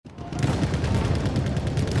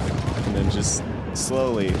and just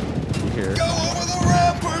slowly you hear, Go over the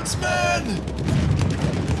ramparts, men!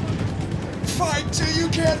 Fight till you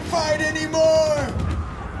can't fight anymore!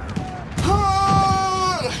 Ah!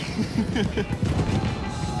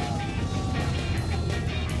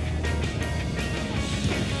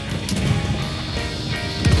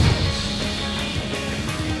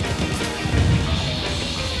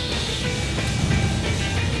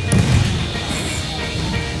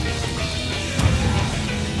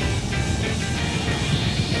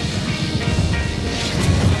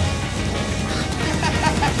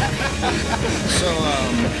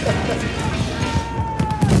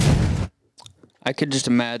 I could just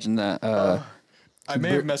imagine that I may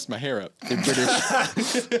have messed my hair up.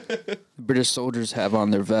 the British soldiers have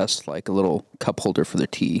on their vest like a little cup holder for their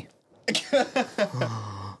tea.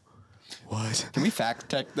 what? Can we fact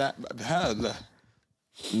check that?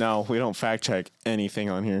 No, we don't fact check anything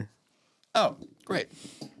on here. Oh, great.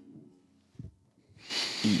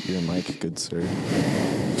 Eat your mic, good sir.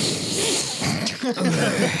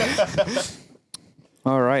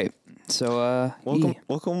 All right. So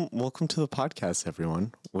Welcome to the podcast,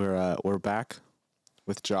 everyone. We're back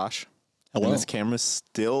with Josh. Hello. And this camera's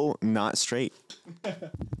still not straight.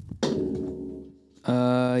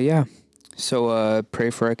 yeah. So pray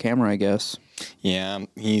for our camera, I guess. Yeah,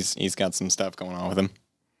 he's got some stuff going on with him.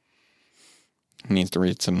 He needs to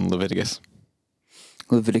read some Leviticus.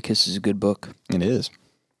 Leviticus is a good book. It is.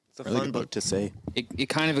 It's a Really fun good book book. to say. It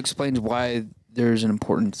kind of explains why there's an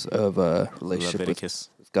importance of a relationship Leviticus.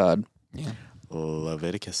 with God. Yeah.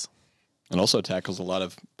 Leviticus. It also tackles a lot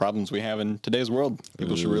of problems we have in today's world.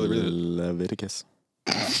 People should really read it. Leviticus.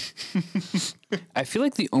 I feel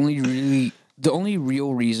like the only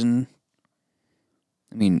real reason.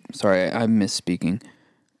 I mean, sorry, I'm misspeaking.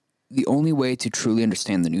 The only way to truly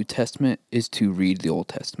understand the New Testament is to read the Old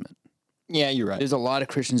Testament. Yeah, you're right. There's a lot of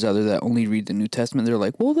Christians out there that only read the New Testament. They're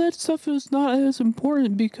like, well, that stuff is not as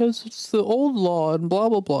important because it's the old law and blah,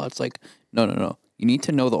 blah, blah. It's like, no. You need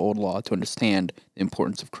to know the old law to understand the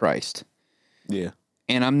importance of Christ. Yeah.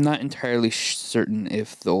 And I'm not entirely certain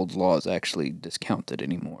if the old law is actually discounted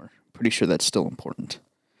anymore. Pretty sure that's still important.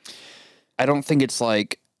 I don't think it's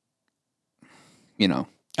like,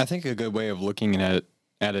 I think a good way of looking at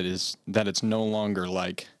it is that it's no longer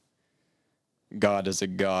like God is a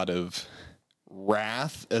God of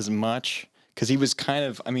wrath as much, because he was kind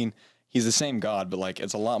of, he's the same God, but like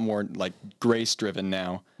it's a lot more like grace driven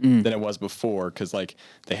now than it was before, because like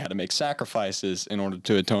they had to make sacrifices in order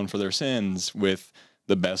to atone for their sins with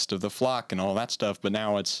the best of the flock and all that stuff. But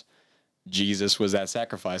now it's Jesus was that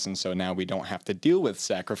sacrifice, and so now we don't have to deal with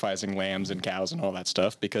sacrificing lambs and cows and all that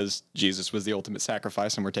stuff because Jesus was the ultimate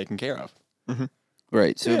sacrifice and we're taken care of. Mm-hmm.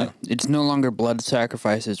 Right. So it's no longer blood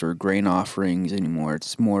sacrifices or grain offerings anymore.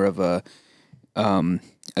 It's more of a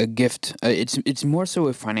gift. It's more so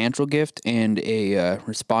a financial gift and a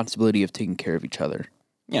responsibility of taking care of each other,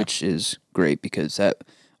 which is great because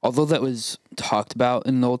although that was talked about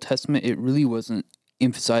in the Old Testament, it really wasn't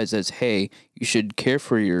emphasized as, hey, you should care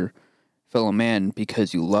for your fellow man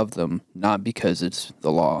because you love them, not because it's the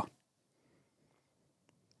law.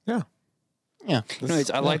 Yeah. Yeah.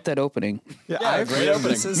 Anyways, I like that opening. Yeah, great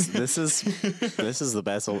opening. This is the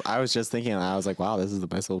best. I was just thinking, I was like, wow, this is the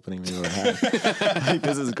best opening we've ever had. Like,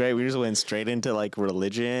 this is great. We just went straight into like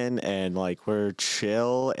religion and like we're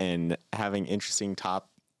chill and having interesting top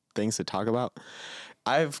things to talk about.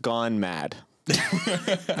 I've gone mad.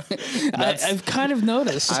 I've kind of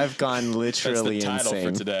noticed. I've gone literally That's the title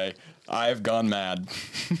insane. for today. I've gone mad.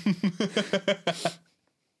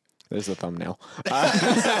 There's a thumbnail.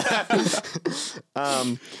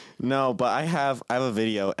 No, but I have a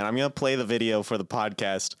video, and I'm gonna play the video for the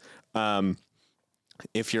podcast.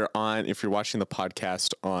 If you're watching the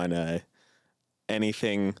podcast on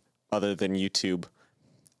anything other than YouTube,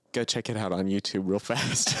 go check it out on YouTube real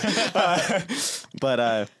fast. But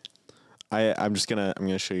I'm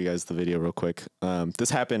gonna show you guys the video real quick. This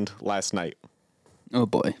happened last night. Oh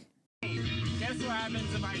boy. Guess what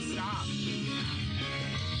happens if I stop?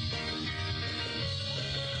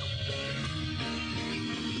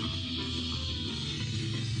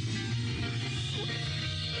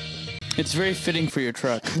 It's very fitting for your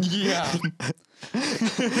truck. Yeah.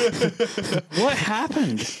 What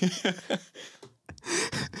happened?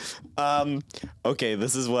 Okay,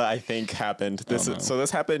 this is what I think happened. So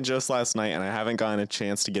this happened just last night, and I haven't gotten a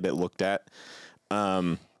chance to get it looked at.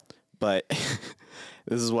 But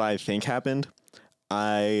this is what I think happened.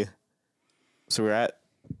 I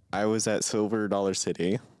was at Silver Dollar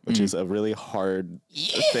City, which is a really hard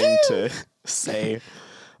thing to say.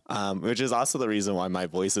 Which is also the reason why my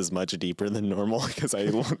voice is much deeper than normal because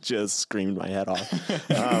I just screamed my head off,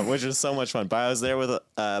 which was so much fun. But I was there with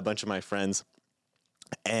a bunch of my friends,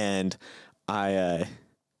 and I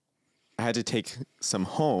had to take some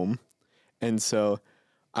home, and so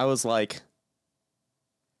I wasn't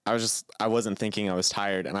thinking, I was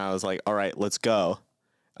tired, and I was like, all right, let's go.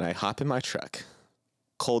 And I hop in my truck,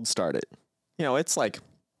 cold start it. It's like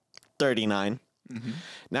 39. Mm-hmm.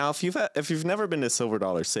 Now, if you've never been to Silver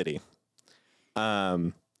Dollar City,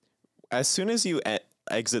 as soon as you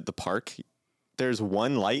exit the park, there's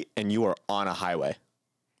one light and you are on a highway.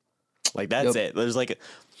 Like that's it. There's like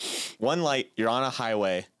one light, you're on a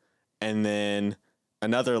highway, and then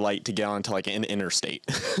another light to get onto like an interstate.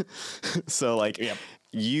 So like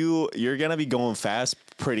you're gonna be going fast,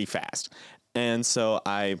 pretty fast. And so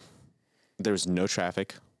there's no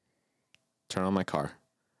traffic. Turn on my car.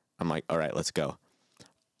 I'm like, all right, let's go.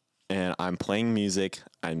 And I'm playing music.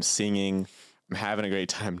 I'm singing. I'm having a great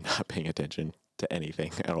time, not paying attention to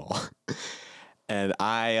anything at all. And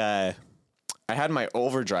I had my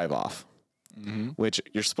overdrive off, which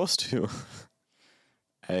you're supposed to.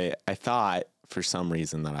 I thought for some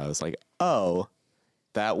reason that I was like, oh,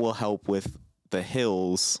 that will help with the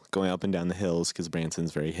hills, going up and down the hills, because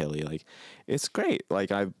Branson's very hilly. Like, it's great.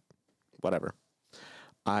 Like, whatever.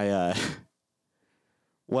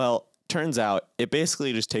 Well, turns out it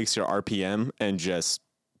basically just takes your RPM and just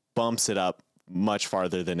bumps it up much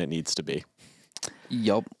farther than it needs to be.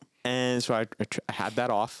 Yup. And so I had that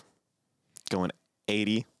off, going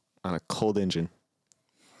 80 on a cold engine.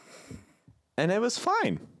 And it was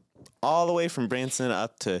fine. All the way from Branson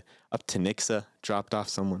up to Nixa, dropped off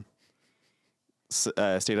someone.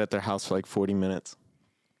 Stayed at their house for like 40 minutes.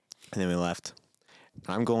 And then we left.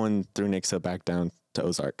 I'm going through Nixa back down to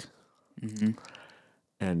Ozark. Mm-hmm.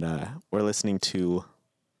 And we're listening to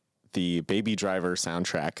the Baby Driver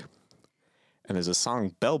soundtrack. And there's a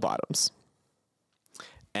song, Bell Bottoms.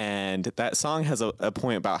 And that song has a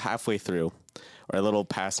point about halfway through, or a little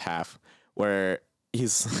past half, where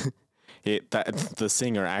the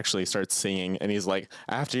singer actually starts singing. And he's like,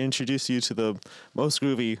 I have to introduce you to the most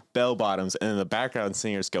groovy bell bottoms. And then the background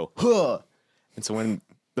singers go, huh. And so when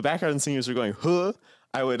the background singers were going, huh,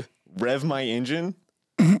 I would rev my engine.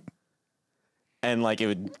 And like it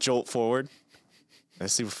would jolt forward. It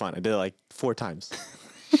was super fun. I did it like 4 times.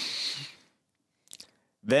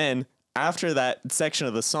 Then after that section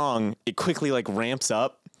of the song, it quickly like ramps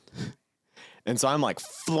up. And so I'm like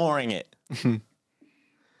flooring it.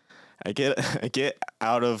 I get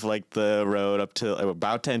out of like the road up to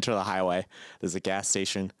about to enter the highway. There's a gas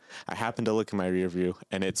station. I happen to look in my rear view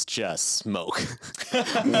and it's just smoke.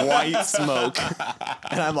 White smoke.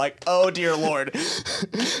 And I'm like, oh dear Lord.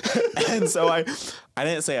 And so I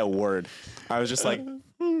didn't say a word. I was just like,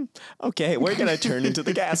 okay, we're going to turn into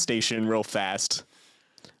the gas station real fast.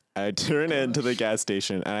 I turn into the gas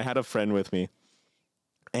station and I had a friend with me.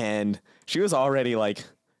 And she was already like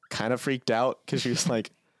kind of freaked out because she was like,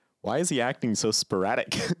 why is he acting so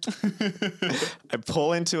sporadic? I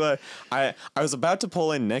pull into I was about to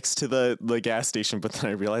pull in next to the gas station, but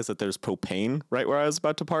then I realized that there's propane right where I was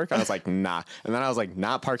about to park. I was like, nah. And then I was like,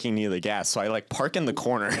 not parking near the gas. So I like park in the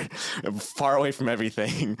corner far away from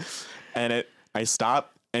everything. And I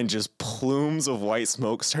stop and just plumes of white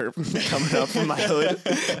smoke start coming up from my hood.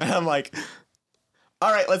 And I'm like,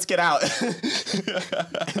 all right, let's get out.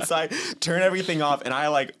 And so I turn everything off and I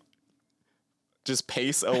like just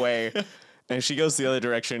pace away, and she goes the other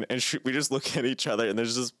direction, and we just look at each other, and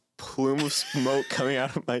there's this plume of smoke coming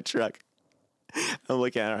out of my truck. I'm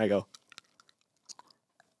looking at her, I go,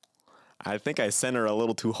 I think I sent her a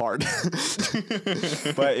little too hard.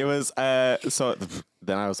 But it was, so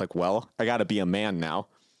then I was like, well, I gotta be a man now.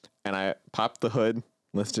 And I popped the hood,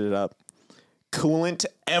 lifted it up, coolant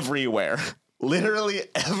everywhere. Literally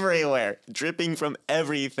everywhere, dripping from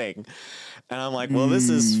everything. And I'm like, well, this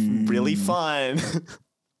is really fun.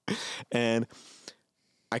 And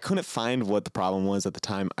I couldn't find what the problem was at the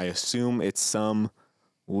time. I assume it's some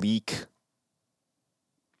leak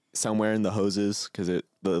somewhere in the hoses because the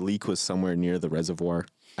leak was somewhere near the reservoir.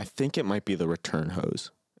 I think it might be the return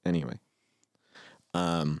hose. Anyway.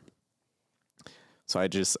 So I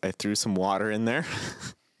threw some water in there.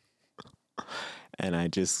 And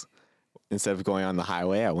instead of going on the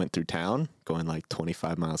highway, I went through town, going like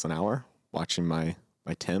 25 miles an hour, watching my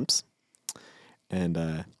temps.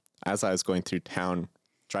 And as I was going through town,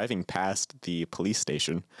 driving past the police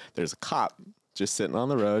station, there's a cop just sitting on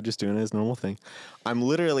the road, just doing his normal thing.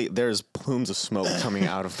 There's plumes of smoke coming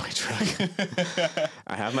out of my truck.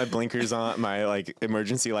 I have my blinkers on, my like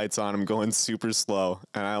emergency lights on. I'm going super slow.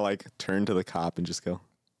 And I like turn to the cop and just go,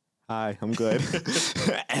 hi, I'm good.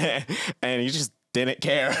 And he just didn't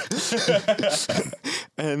care.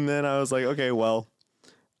 And then I was like, okay, well,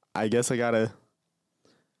 I guess I gotta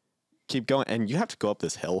keep going. And you have to go up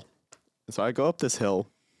this hill. So I go up this hill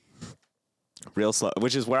real slow,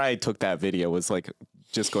 which is where I took that video, was like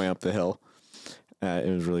just going up the hill. It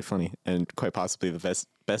was really funny and quite possibly the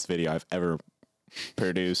best video I've ever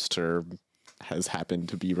produced or has happened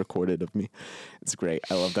to be recorded of me. It's great.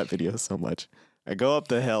 I love that video so much. I go up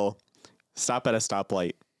the hill, stop at a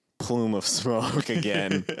stoplight, plume of smoke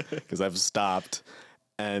again because I've stopped.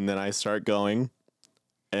 And then I start going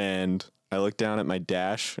and I look down at my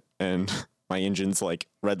dash and my engine's like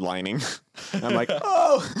redlining. I'm like,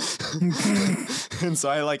 oh. And so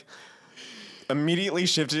I like immediately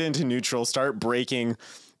shifted into neutral, start braking,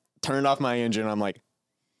 turned off my engine. I'm like,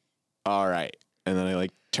 all right. And then I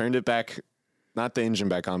like turned it back, not the engine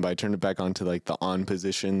back on, but I turned it back on to like the on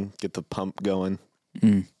position, get the pump going.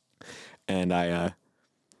 And I,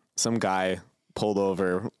 some guy pulled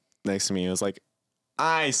over next to me. He was like,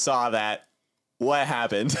 I saw that. What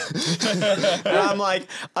happened? And I'm like,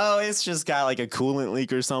 oh, it's just got like a coolant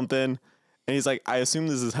leak or something. And he's like, I assume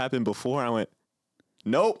this has happened before. I went,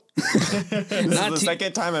 nope. This is the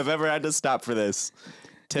second time I've ever had to stop for this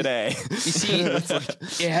today. You see,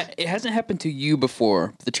 it hasn't happened to you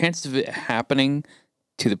before. The chances of it happening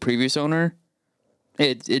to the previous owner,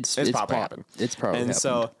 it's probably happened. It's probably and happened.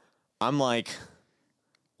 So I'm like,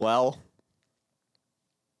 well,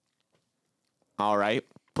 all right.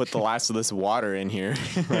 Put the last of this water in here.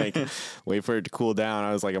 Like, wait for it to cool down.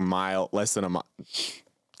 I was like less than a mile.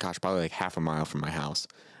 Gosh, probably like half a mile from my house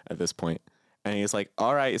at this point. And he's like,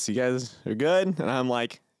 all right, so you guys are good? And I'm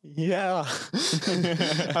like, yeah.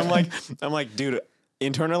 I'm like, dude,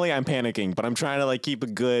 internally I'm panicking, but I'm trying to like keep a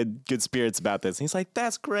good spirits about this. And he's like,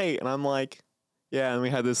 that's great. And I'm like, yeah. And we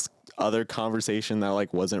had this other conversation that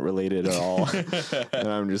like wasn't related at all. And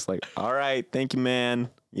I'm just like, all right, thank you, man.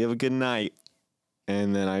 You have a good night.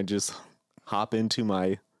 And then I just hop into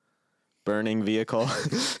my burning vehicle,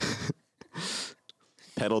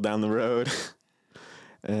 pedal down the road,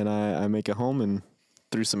 and I make it home and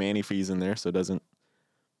threw some antifreeze in there so it doesn't,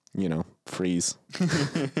 freeze.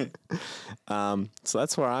 So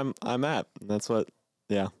that's where I'm at. That's what,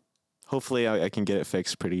 yeah. Hopefully I can get it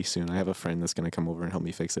fixed pretty soon. I have a friend that's going to come over and help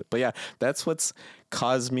me fix it. But yeah, that's what's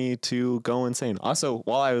caused me to go insane. Also,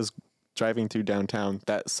 while I was driving through downtown,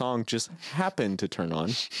 that song just happened to turn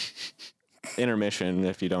on. Intermission,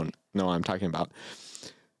 if you don't know what I'm talking about.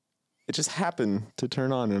 It just happened to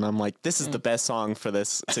turn on, and I'm like, this is the best song for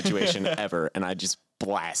this situation ever, and I just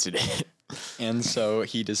blasted it. And so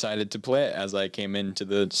he decided to play it as I came into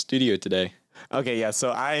the studio today. Okay, yeah,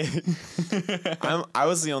 so I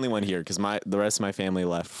was the only one here because the rest of my family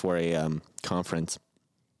left for a conference,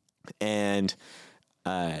 and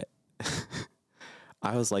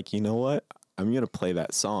I was like, you know what? I'm going to play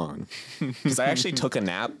that song. Because I actually took a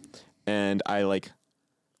nap and I like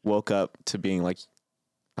woke up to being like,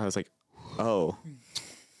 I was like, oh,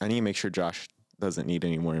 I need to make sure Josh doesn't need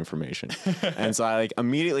any more information. And so I like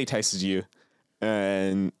immediately texted you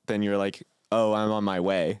and then you're like, oh, I'm on my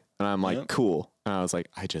way. And I'm like, cool. And I was like,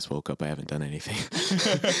 I just woke up. I haven't done anything.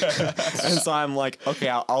 And so I'm like, okay,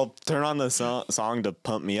 I'll turn on the song to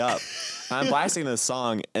pump me up. And I'm blasting this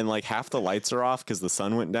song and like half the lights are off because the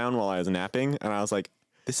sun went down while I was napping. And I was like,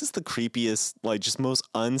 this is the creepiest, like just most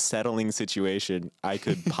unsettling situation I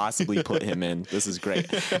could possibly put him in. This is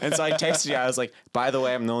great. And so I texted you. I was like, by the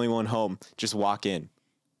way, I'm the only one home. Just walk in.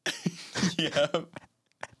 Yeah.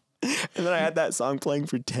 And then I had that song playing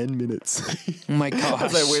for 10 minutes. Oh my gosh.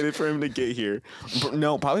 As I waited for him to get here.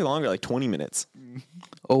 No, probably longer, like 20 minutes.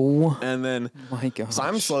 Oh And then, my gosh. so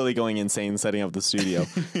I'm slowly going insane setting up the studio.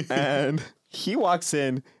 And he walks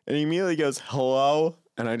in and he immediately goes, hello.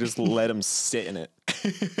 And I just let him sit in it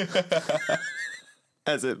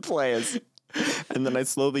as it plays. And then I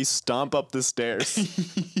slowly stomp up the stairs.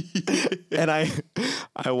 And I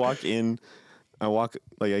walk in.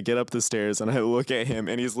 I get up the stairs and I look at him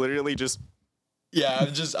and he's literally just Yeah,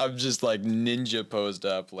 I'm just like ninja posed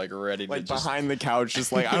up, like ready to like just behind the couch,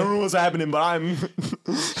 just like, I don't know what's happening, but I'm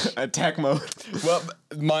attack mode. Well,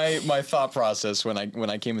 my thought process when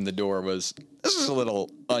I came in the door was, this is a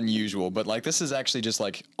little unusual, but like this is actually just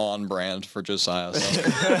like on brand for Josiah.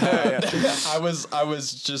 So I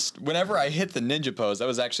was just, whenever I hit the ninja pose, that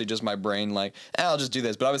was actually just my brain like, I'll just do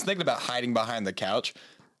this. But I was thinking about hiding behind the couch.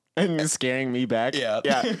 And scaring me back. Yeah.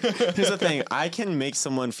 Here's the thing. I can make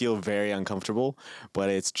someone feel very uncomfortable, but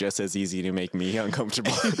it's just as easy to make me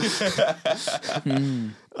uncomfortable.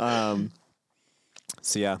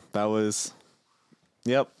 So yeah, that was,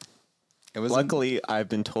 yep. It was Luckily, I've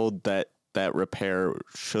been told that that repair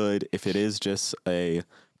should, if it is just a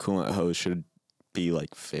coolant hose, should be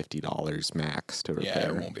like $50 max to repair. Yeah,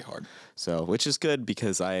 it won't be hard. So, which is good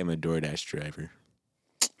because I am a DoorDash driver.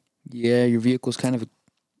 Yeah, your vehicle's kind of an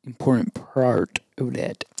important part of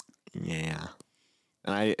that. Yeah.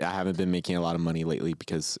 And I haven't been making a lot of money lately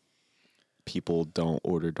because people don't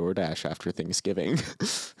order DoorDash after Thanksgiving.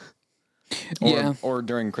 Yeah. Or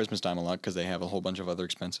during Christmas time a lot because they have a whole bunch of other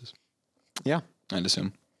expenses. Yeah. I'd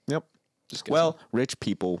assume. Yep. Just guessing. Well, rich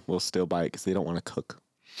people will still buy it because they don't want to cook.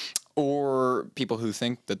 Or people who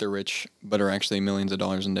think that they're rich but are actually millions of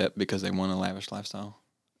dollars in debt because they want a lavish lifestyle.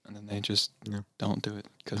 And then they just don't do it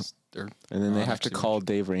because they're. And then they not have to actually call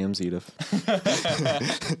Dave Ramsey to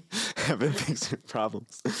have him fix their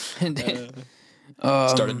problems.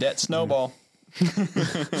 Start a debt snowball.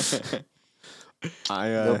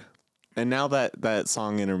 And now that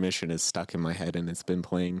song Intermission is stuck in my head and it's been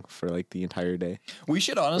playing for like the entire day. We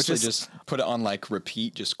should honestly is- just put it on like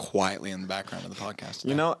repeat, just quietly in the background of the podcast.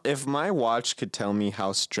 You know, if my watch could tell me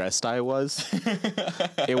how stressed I was,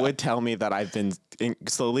 it would tell me that I've been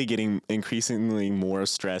slowly getting increasingly more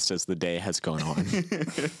stressed as the day has gone on.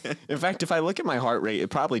 In fact, if I look at my heart rate, it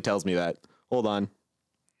probably tells me that. Hold on.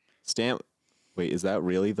 Wait, is that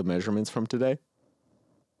really the measurements from today?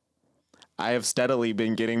 I have steadily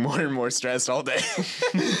been getting more and more stressed all day.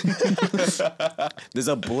 There's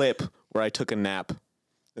a blip where I took a nap,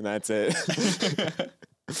 and that's it.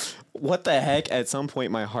 What the heck? At some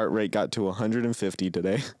point, my heart rate got to 150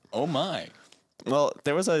 today. Oh my. Well,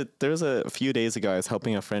 there was a few days ago I was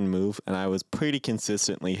helping a friend move, and I was pretty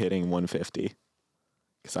consistently hitting 150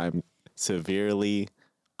 because I'm severely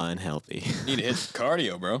unhealthy. Need to hit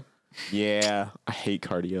cardio, bro. Yeah, I hate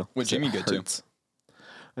cardio. What gym you go to?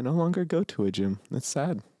 I no longer go to a gym. That's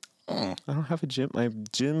sad. Oh. I don't have a gym. My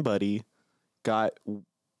gym buddy got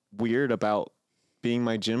weird about being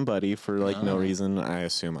my gym buddy for like no reason. I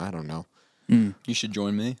assume. I don't know. You should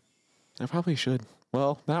join me. I probably should.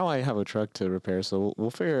 Well, now I have a truck to repair, so we'll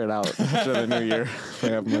figure it out after the new year if I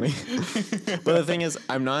have money. But the thing is,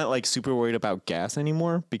 I'm not like super worried about gas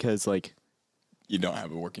anymore because like, You don't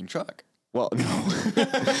have a working truck. well, no.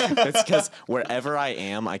 It's because wherever I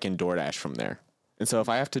am, I can DoorDash from there. And so if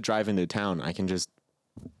I have to drive into town, I can just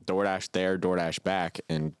DoorDash there, DoorDash back,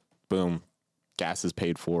 and boom, gas is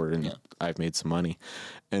paid for, and I've made some money.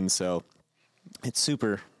 And so it's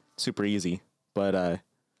super, super easy. But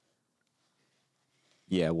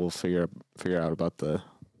yeah, we'll figure out about the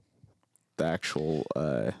actual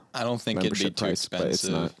I don't think it'd be membership too price, but it's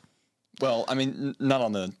expensive. not. Well, I mean, not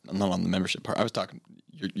on the membership part. I was talking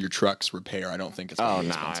your truck's repair. I don't think it's gonna Oh be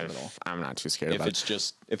no, expensive at all. I'm not too scared If about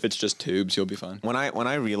it's just tubes, you'll be fine. When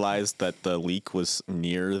I realized that the leak was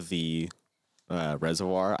near the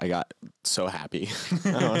reservoir, I got so happy.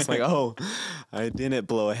 I was like, "Oh, I didn't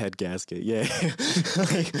blow a head gasket. Yeah,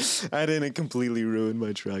 like, I didn't completely ruin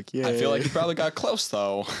my truck. Yeah, I feel like you probably got close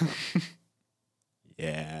though.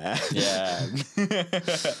 yeah, Yeah.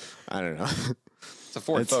 I don't know. It's a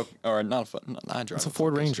Ford Focus, or not a Ford. I drive. It's a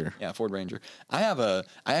Ford Focus. Ranger. Yeah, Ford Ranger. I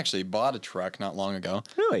actually bought a truck not long ago.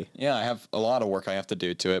 Really? Yeah, I have a lot of work I have to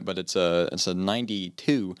do to it, but it's a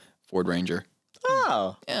 92 Ford Ranger.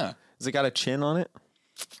 Oh, Yeah. has it got a chin on it?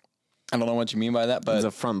 I don't know what you mean by that, It's but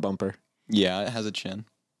a front bumper. yeah, it has a chin.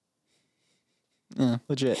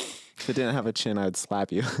 Legit. If it didn't have a chin, I would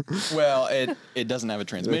slap you. Well, it doesn't have a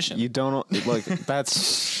transmission. You don't look.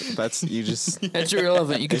 That's you just. That's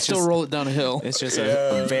irrelevant. You can It's still just- roll it down a hill. It's just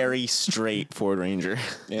a very straight Ford Ranger.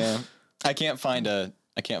 Yeah, I can't find a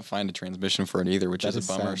transmission for it either, which is a is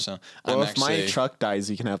bummer. sad. So Well, I'm if actually my truck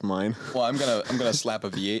dies, you can have mine. well, I'm gonna slap a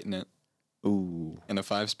V8 in it Ooh, and a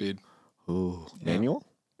 5-speed. ooh, manual,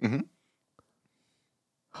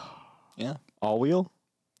 Yeah. all wheel.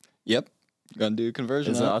 Yep. Gonna do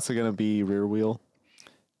conversion. Is it on it. also gonna be rear wheel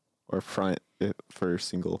or front for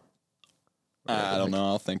single? I don't know.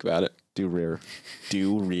 I'll think about it. Do rear,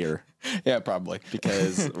 Yeah, probably.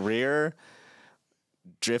 because rear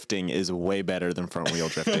drifting is way better than front wheel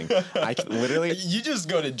drifting. I literally, You just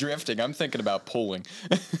go to drifting. I'm thinking about pulling.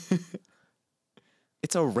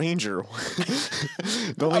 it's a Ranger.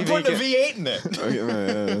 Don't I'm leave putting a it- V8 in it.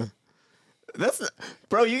 Okay, That's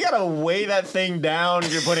bro. You gotta weigh that thing down.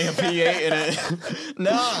 You're putting a V8 in it.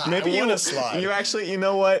 Nah, Maybe I you want to slide. You actually, you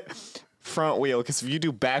know what? Front wheel, because if you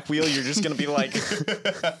do back wheel, you're just gonna be like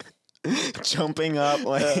jumping up.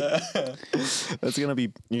 Like that's gonna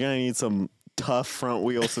be. You're gonna need some tough front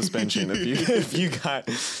wheel suspension if you got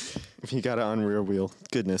it on rear wheel.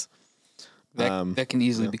 Goodness. That can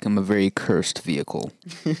easily become a very cursed vehicle.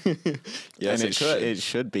 Yes, And it should. It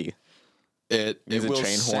should be. It Use a will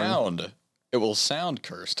train horn. sound It will sound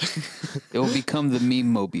cursed. It will become the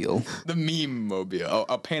meme mobile. The meme mobile.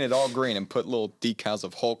 I'll paint it all green and put little decals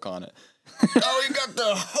of Hulk on it. Oh, you got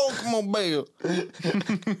the Hulk mobile. With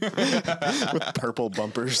purple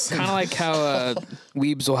bumpers. Kind of like how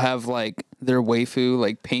weebs will have like their waifu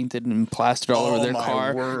like painted and plastered all over their my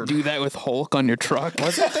car. word. Do that with Hulk on your truck.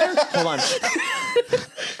 Wasn't there? Hold on.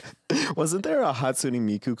 Wasn't there a Hatsune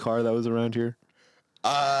Miku car that was around here?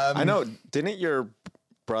 I know. Didn't your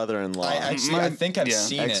brother-in-law, I think I've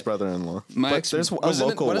seen it. ex-brother-in-law? My But ex- there's a Wasn't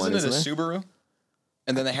local one, it a isn't there? Subaru?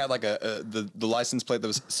 And then they had like the license plate that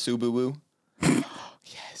was Subaru.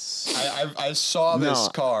 Yes. I saw this No.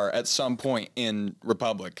 car at some point in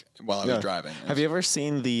Republic while I was driving. Have you ever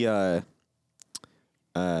seen the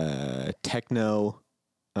techno?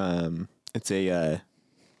 It's a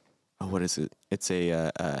what is it? It's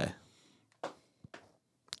a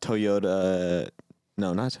Toyota.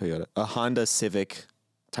 No, not Toyota. A Honda Civic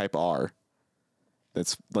Type R.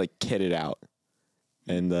 That's like kitted out,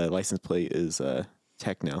 and the license plate is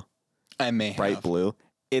techno, I may bright have. blue.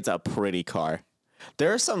 It's a pretty car.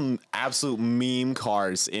 There are some absolute meme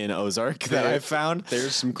cars in Ozark that I found.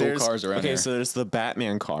 There's some cool cars around Okay, here. so there's the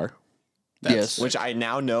Batman car, Yes. which I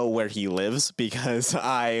now know where he lives because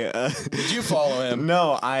I Did you follow him?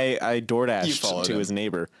 no, I You DoorDashed followed to him. his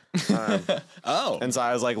neighbor, Oh. and so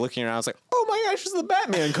I was like looking around. I was like, oh my gosh, it's the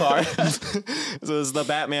Batman car. So it's the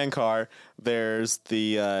Batman car. There's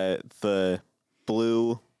the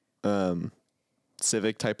blue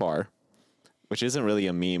Civic Type R, which isn't really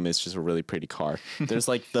a meme. It's just a really pretty car. There's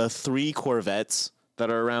like the 3 Corvettes that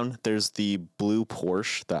are around. There's the blue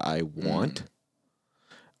Porsche that I want.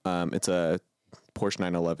 It's a Porsche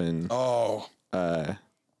 911, Oh.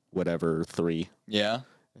 whatever 3. Yeah.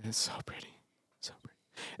 It's so pretty. So pretty.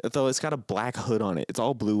 Though it's got a black hood on it. It's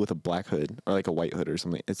all blue with a black hood or like a white hood or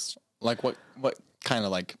something. It's Like what kind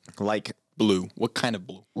of like like blue? What kind of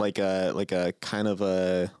blue? a kind of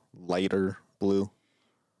a lighter blue.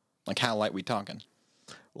 Like how light we talking?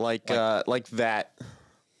 Like that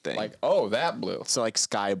thing. Like that blue. so like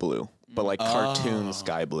sky blue, but like cartoon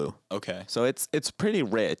sky blue. Okay. So it's pretty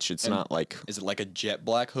rich. It's not like Is it like a jet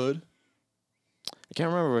black hood? I can't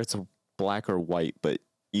remember if it's a black or white, but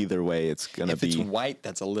either way it's gonna If be it's white,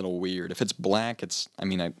 that's a little weird. If it's black,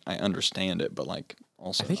 I understand it, but like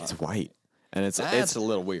also I think it's white. And it's that's a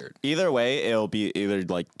little weird. either way, it'll be either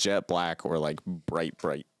like jet black or like bright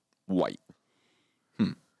white.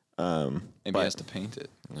 Maybe he has to paint it.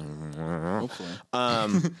 Hopefully.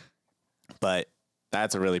 But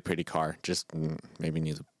that's a really pretty car. Just maybe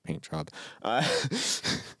needs a paint job.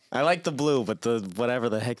 I like the blue, but the whatever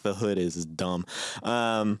the heck the hood is dumb.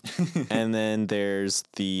 And then there's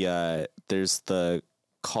the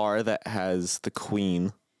car that has the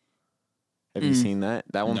Queen. Have you seen that?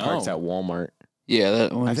 That one parks No. at Walmart. Yeah,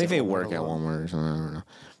 that one. I think they work at Walmart or something. I don't know.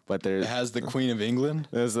 But It has the Queen of England.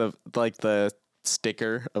 there's the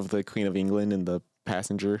sticker of the Queen of England in the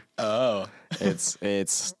passenger. Oh. It's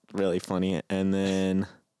really funny. And then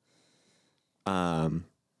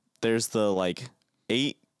there's the like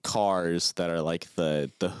 8 cars that are like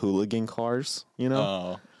the hooligan cars, you know?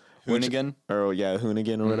 Oh. Hoonigan? Or yeah,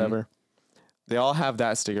 Hoonigan or whatever. They all have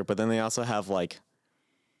that sticker, but then they also have like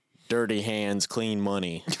dirty hands, clean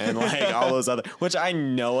money, and like all those other, which I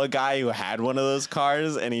know a guy who had one of those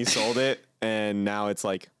cars and he sold it, and now it's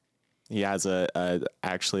like he has a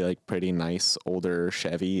actually like pretty nice older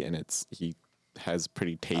Chevy, and he has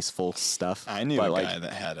pretty tasteful stuff. I knew but a like, guy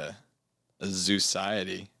that had a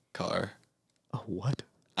Zoociety car. what?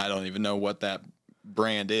 I don't even know what that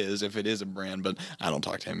brand is, if it is a brand, but I don't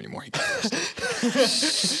talk to him anymore.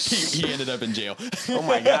 He ended up in jail. Oh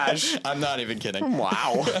my gosh. I'm not even kidding.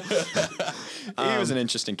 Wow. He was an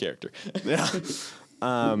interesting character. Yeah.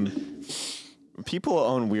 People who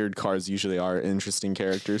own weird cars usually are interesting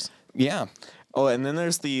characters. Yeah. Oh, and then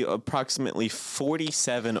there's the approximately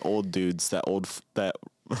 47 old dudes that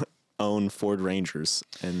own Ford Rangers,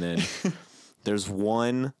 and then there's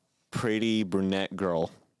one pretty brunette girl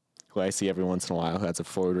who I see every once in a while who has a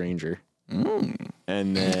Ford Ranger,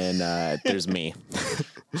 and then there's me.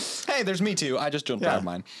 Hey, there's me too. I just don't drive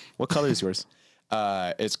mine. What color is yours?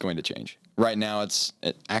 It's going to change. Right now,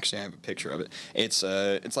 actually I have a picture of it. It's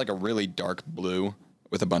like a really dark blue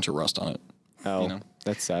with a bunch of rust on it. Oh, You know?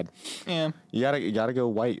 that's sad. Yeah. You gotta go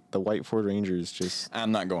white. The white Ford Ranger is just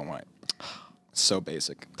I'm not going white. So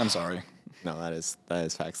basic. I'm sorry. no. That is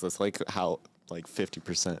facts. That's like how like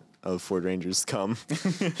 50% of Ford Rangers come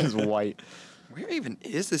is white. Where even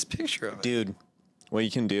is this picture of it? Dude, what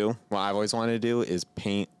you can do, what I've always wanted to do is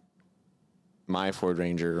paint my Ford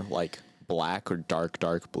Ranger like black or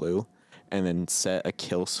dark blue, and then set a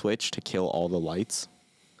kill switch to kill all the lights.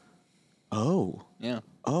 Oh. Yeah.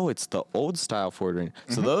 Oh, it's the old style Ford Ranger.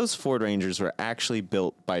 So those Ford Rangers were actually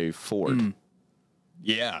built by Ford.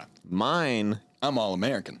 Yeah. Mine I'm all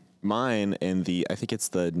American. and I think it's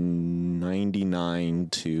the 99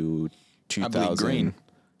 to I bleed 2000.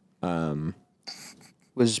 green.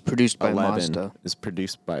 Was produced by 11 Mazda. is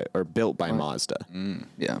produced by or built by Mazda.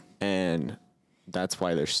 Yeah. And that's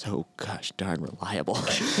why they're so gosh darn reliable.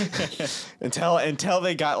 until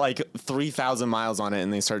they got like 3,000 miles on it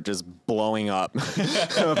and they start just blowing up,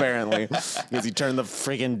 apparently, because you turn the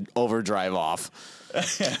freaking overdrive off.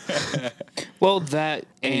 Well, that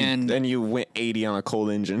and Then you went 80 on a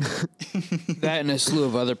cold engine. that and a slew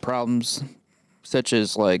of other problems, such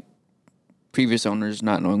as like previous owners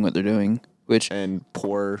not knowing what they're doing, which And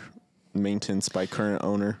poor maintenance by current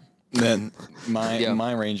owner. Then my Yeah.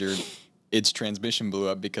 my Ranger, its transmission blew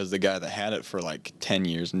up because the guy that had it for like 10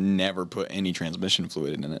 years never put any transmission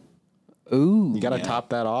fluid in it. ooh, You got to Yeah. top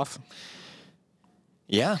that off.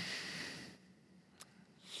 Yeah.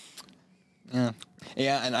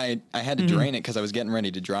 Yeah, and I had to drain it because I was getting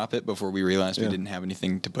ready to drop it before we realized we didn't have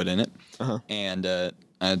anything to put in it. And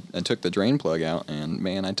I took the drain plug out, and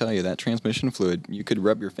man, I tell you, that transmission fluid, you could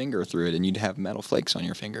rub your finger through it and you'd have metal flakes on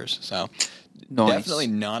your fingers. So Nice. definitely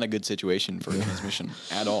not a good situation for a transmission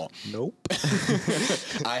at all. Nope.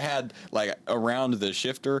 I had like around the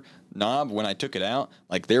shifter knob when I took it out,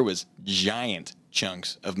 like there was giant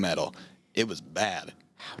chunks of metal. It was bad.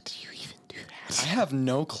 How do you even do I that? have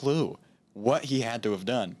no clue what he had to have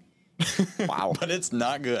done. Wow. But it's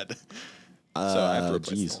not good. So I have to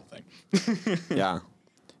replace the whole thing. Yeah.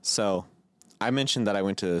 So I mentioned that I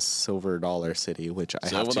went to Silver Dollar City, which I have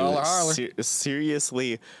Silver Dollar to Harley.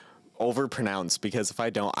 seriously overpronounce because if I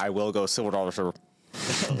don't, I will go Silver Dollar. Silver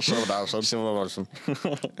Dollar. Silver Dollar.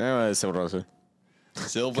 Silver Dollar.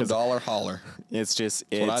 Silver dollar holler. It's just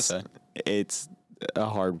what I say. It's a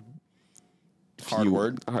hard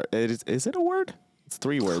Word. Is it a word? It's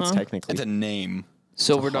 3 words technically. It's a name.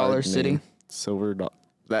 Silver It's a hard Dollar City. name. Silver Dollar.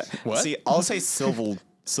 That What? See, I'll say Silver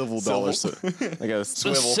Dollar. Like a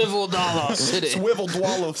swivel. Civil Dollar City. Swivel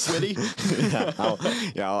Dwallow City.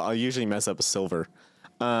 I'll usually mess up silver,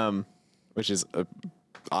 which is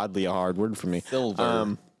oddly a hard word for me.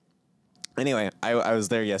 Silver. Anyway, I was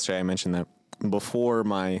there yesterday. I mentioned that before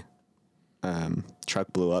my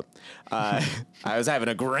truck blew up. I was having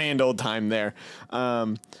a grand old time there.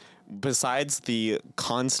 Besides the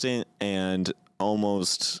constant and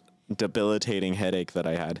almost debilitating headache that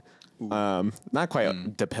I had. Not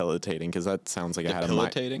quite debilitating because that sounds like I had a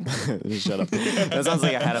Debilitating? Shut up. That sounds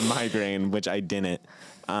like I had a migraine, which I didn't.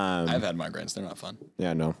 I've had migraines. They're not fun.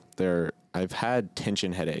 Yeah, no. I've had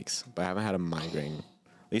tension headaches, but I haven't had a migraine.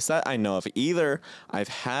 At least that I know of. Either I've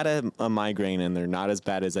had a migraine and they're not as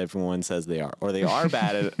bad as everyone says they are, or they are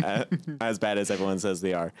as bad as everyone says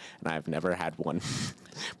they are, and I've never had one.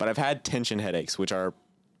 But I've had tension headaches, which are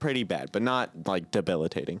pretty bad, but not like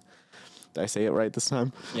debilitating. Did I say it right this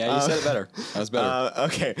time? Yeah, you said it better. That was better.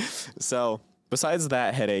 Okay, so besides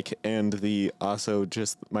that headache and the also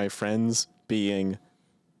just my friends being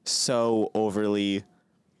so overly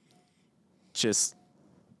just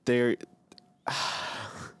they're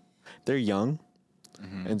young,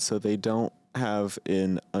 and so they don't have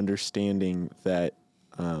an understanding that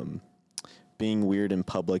being weird in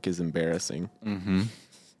public is embarrassing.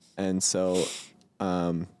 And so,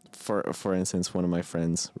 for instance, one of my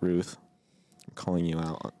friends, Ruth, I'm calling you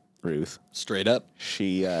out, Ruth. Straight up.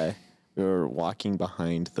 She we were walking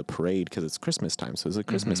behind the parade because it's Christmas time, so it's a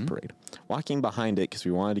Christmas parade. Walking behind it because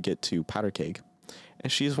we wanted to get to Powder Keg,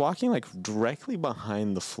 and she's walking like directly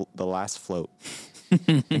behind the last float,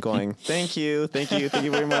 going, "Thank you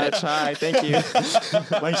very much. Hi, thank you."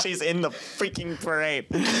 Like she's in the freaking parade,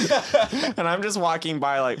 and I'm just walking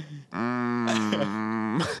by like.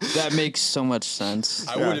 That makes so much sense.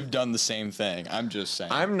 I would have done the same thing. I'm just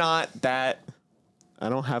saying. I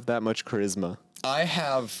don't have that much charisma. I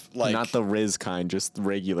have like Not the Riz kind, just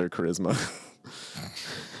regular charisma.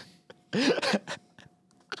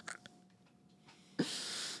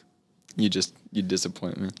 you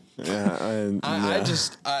disappoint me. Yeah, I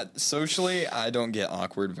just socially I don't get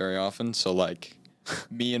awkward very often. So like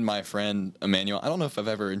me and my friend Emmanuel. I don't know if I've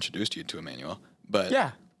ever introduced you to Emmanuel, but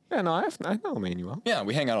yeah. No, I know Emmanuel. yeah,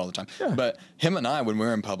 we hang out all the time. Yeah. But him and I, when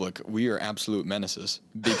we're in public, we are absolute menaces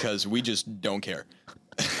because we just don't care.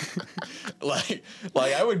 like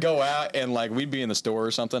I would go out and like we'd be in the store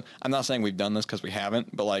or something. I'm not saying we've done this because we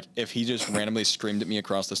haven't, but like if he just randomly screamed at me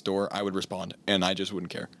across the store, I would respond and I just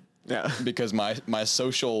wouldn't care. Yeah. Because my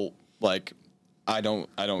social like I don't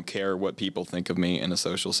care what people think of me in a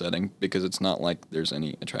social setting because it's not like there's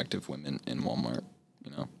any attractive women in Walmart.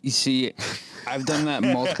 you know. You see, I've done that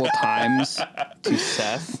multiple times to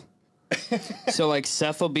Seth. So like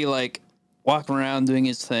Seth will be like walking around doing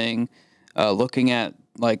his thing, looking at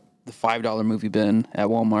like the $5 movie bin at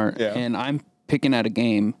Walmart, Yeah. and I'm picking out a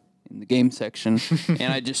game in the game section,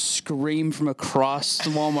 and I just scream from across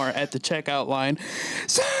the Walmart at the checkout line,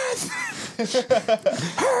 Seth,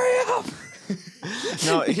 hurry up!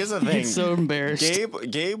 No, here's the thing. He's so embarrassed.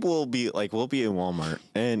 Gabe will be like, we'll be in Walmart,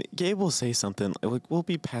 and Gabe will say something like, we'll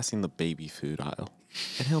be passing the baby food aisle,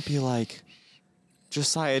 and he'll be like,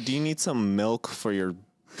 Josiah, do you need some milk for your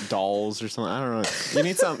dolls or something? I don't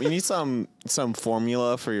know. You need some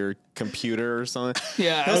formula for your computer or something.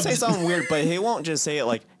 Yeah, He'll say something weird, but he won't just say it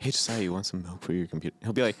like, hey Josiah, you want some milk for your computer?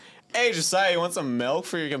 He'll be like, hey Josiah, you want some milk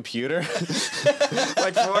for your computer?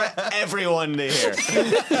 Like for everyone to hear.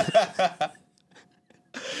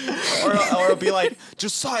 Or it'll be like,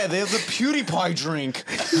 Josiah, they have the PewDiePie drink.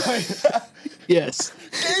 Yes.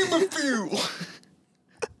 Game of few.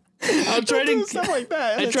 I'll try to Stuff like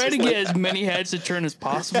that. I try to get as many heads to turn as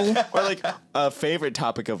possible. Or like a favorite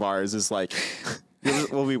topic of ours is like,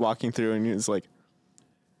 we'll be walking through and it's like,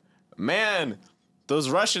 man,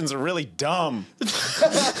 those Russians are really dumb.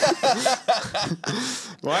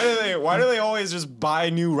 Why do they always just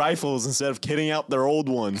buy new rifles instead of kitting out their old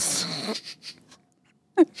ones?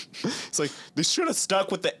 It's like they should have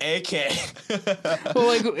stuck with the AK. Well,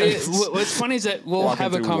 like what's funny is that we'll Walking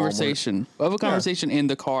have a through conversation. We'll have a conversation in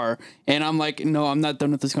the car, and I'm like, no, I'm not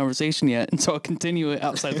done with this conversation yet, and so I'll continue it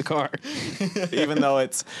outside the car. Even though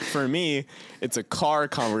it's, for me, it's a car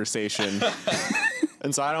conversation.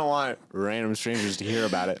 And so I don't want random strangers to hear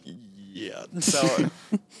about it. Yeah. So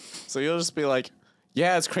you'll just be like,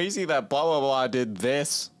 yeah, it's crazy that blah, blah, blah did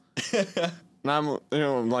this. And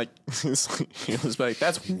I'm like, you'll just be like,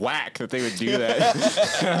 that's whack that they would do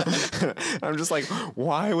that. I'm just like,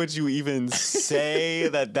 why would you even say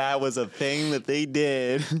that was a thing that they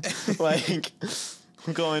did? Like,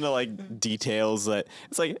 go into like details that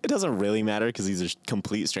it's like, it doesn't really matter because these are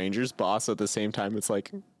complete strangers, but also at the same time, it's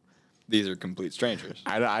like, These are complete strangers.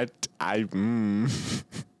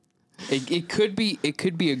 It could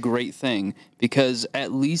be a great thing because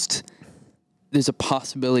at least there's a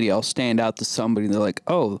possibility I'll stand out to somebody and they're like,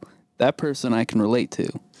 oh, that person I can relate to.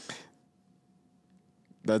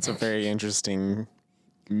 That's a very interesting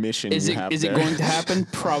mission. Is you it have is there. it going to happen?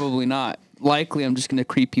 Probably not. Likely, I'm just going to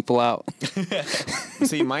creep people out.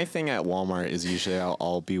 See, my thing at Walmart is usually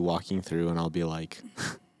I'll be walking through and I'll be like,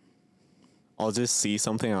 I'll just see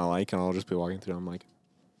something I like and I'll just be walking through. I'm like,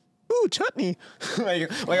 ooh, chutney. like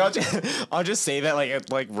I'll just say that like at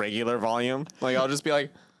like regular volume. Like I'll just be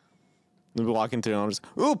like, I'll be walking through and I'll just,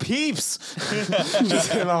 ooh, Peeps.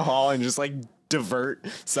 Just in the hall and just like divert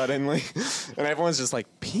suddenly, and everyone's just like,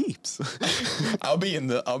 Peeps. I'll be in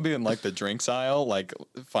like the drinks aisle, like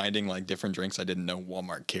finding like different drinks I didn't know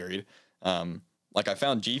Walmart carried. Like I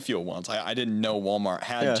found G Fuel once. I didn't know Walmart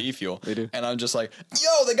had G Fuel. They do. And I'm just like,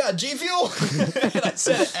 yo, they got G Fuel. And I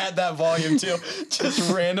said it at that volume too, just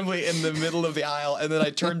randomly in the middle of the aisle. And then I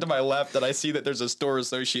turn to my left and I see that there's a store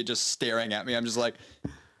associate just staring at me. I'm just like,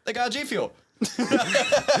 they got G Fuel.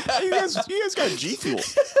 you guys got G Fuel.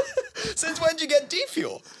 Since when did you get G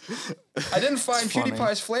Fuel? I didn't find funny.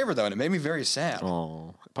 PewDiePie's flavor though, and it made me very sad.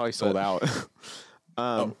 Oh, probably sold out.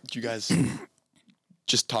 Oh, you guys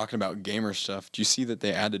just talking about gamer stuff. Do you see that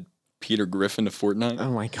they added Peter Griffin to Fortnite?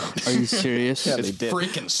 Oh my god. Are you serious? Yeah, It's they did.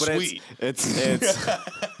 freaking But sweet.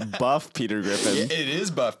 It's buff Peter Griffin. Yeah, it is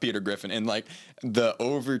buff Peter Griffin, and like the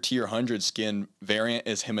over tier 100 skin variant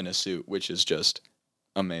is him in a suit, which is just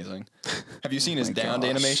amazing. Have you seen his downed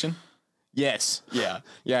animation? Yes. Yeah.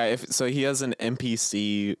 Yeah. If so, he has an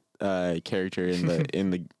NPC character in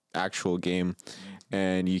the actual game,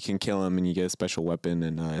 and you can kill him, and you get a special weapon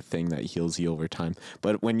and a thing that heals you over time.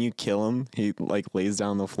 But when you kill him, he like lays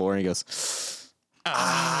down on the floor and he goes,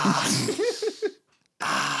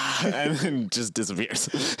 and then just disappears.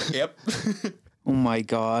 Yep. Oh my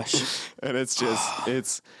gosh. And it's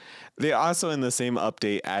just they also in the same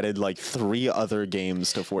update added like 3 other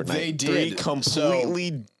games to Fortnite. They 3 did.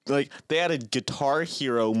 completely like they added Guitar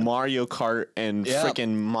Hero, Mario Kart, and Yeah.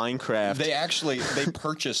 freaking Minecraft. They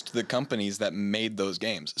purchased the companies that made those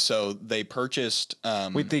games. So they purchased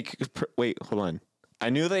Wait, hold on. I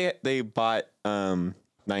knew they bought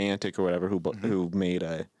Niantic or whatever who made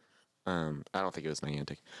a I don't think it was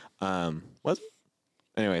Niantic. Was it?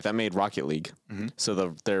 Anyway, that made Rocket League.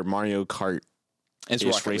 So their Mario Kart it's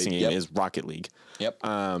ish Rocket racing League. game Yep. is Rocket League. Yep.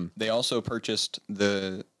 They also purchased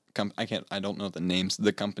the I don't know the names.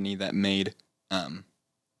 The company that made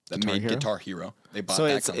Guitar Hero? Guitar Hero. They bought So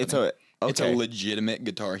that it's company. a It's a legitimate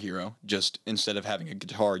Guitar Hero. Just instead of having a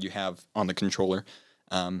guitar, you have on the controller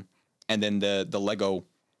And then the Lego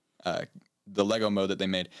mode that they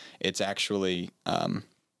made, it's actually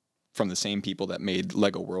from the same people that made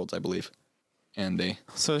Lego Worlds, I believe. And they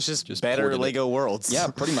So it's just Just better ported it. Lego Worlds. yeah,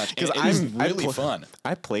 pretty much. Because Because it's really fun.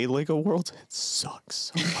 I played Lego Worlds. It sucks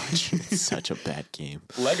so much. It's such a bad game.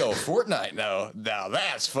 Lego Fortnite, though, now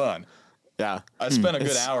that's fun. Yeah. I spent a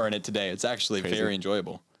good It's- hour in it today. It's actually Crazy. very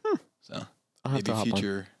enjoyable. So I'll have to maybe hop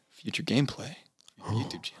on. future gameplay on your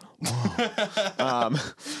YouTube channel.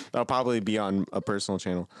 That'll probably be on a personal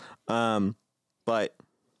channel. But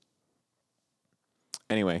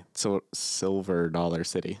anyway, so Silver Dollar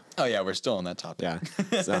City. Oh yeah, we're still on that topic.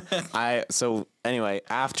 Yeah. So anyway,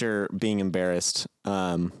 after being embarrassed,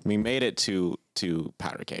 we made it to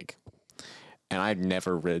Powder Keg. And I'd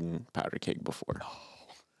never ridden Powder Keg before.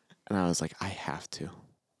 And I was like, I have to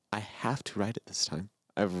ride it this time.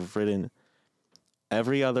 I've ridden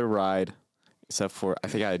every other ride except for, I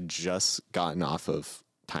think I had just gotten off of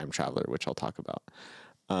Time Traveler, which I'll talk about.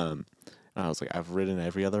 And I was like, I've ridden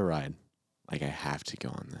every other ride. Like, I have to go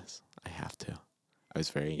on this. I have to. I was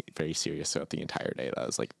very, very serious throughout the entire day. I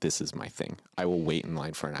was like, this is my thing. I will wait in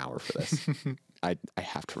line for an hour for this. I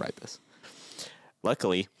have to ride this.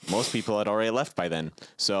 Luckily, most people had already left by then.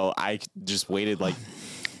 So I just waited like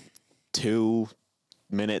 2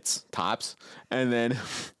 minutes tops. And then,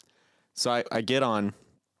 so I get on,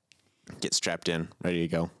 get strapped in, ready to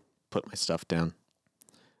go, put my stuff down.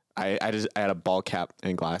 I had a ball cap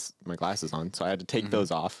and my glasses on. So I had to take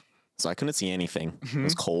those off. So I couldn't see anything. It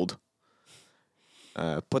was cold.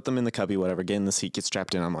 Put them in the cubby, whatever, get in the seat, get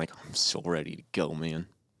strapped in. I'm like, I'm so ready to go, man.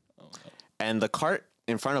 And the cart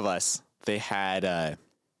in front of us, they had,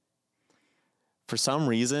 for some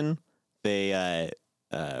reason, they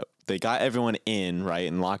got everyone in, right,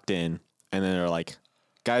 and locked in. And then they're like,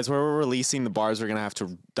 guys, where we're releasing the bars, we're going to have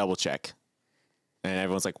to double check. And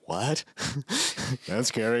everyone's like, what? That's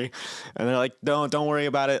scary. And they're like, don't worry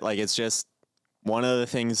about it. Like, it's just one of the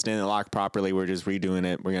things didn't lock properly. We're just redoing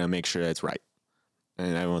it. We're going to make sure it's right.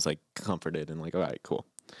 And everyone's like comforted and like, all right, cool.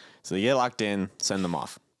 So they get locked in, send them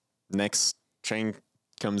off. Next train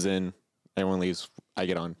comes in, everyone leaves, I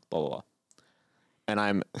get on, blah, blah, blah. And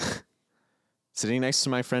I'm sitting next to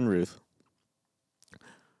my friend Ruth.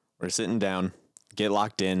 We're sitting down, get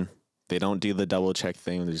locked in. They don't do the double check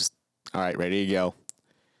thing. They're just, all right, ready to go.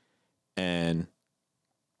 And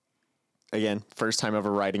again, first time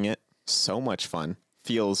ever riding it. So much fun.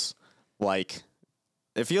 Feels what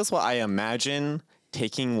I imagine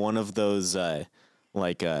taking one of those,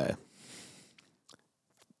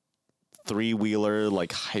 three-wheeler,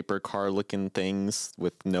 like hypercar looking things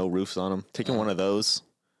with no roofs on them. Taking one of those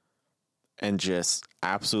and just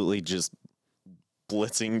absolutely just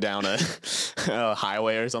blitzing down a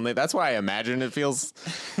highway or something. That's what I imagine it feels.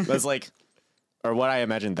 That's like, or what I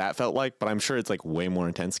imagine that felt like, but I'm sure it's like way more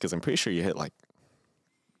intense because I'm pretty sure you hit like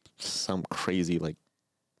some crazy like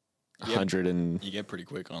 130 You get pretty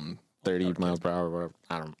quick on miles per hour or whatever.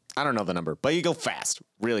 I don't know the number, but you go fast,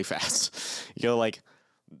 really fast. You go like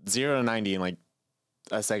 0 to 90 in like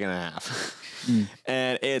a second and a half.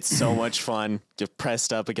 And it's so much fun. You're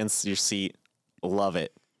pressed up against your seat. Love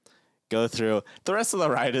it. Go through. The rest of the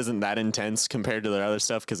ride isn't that intense compared to the other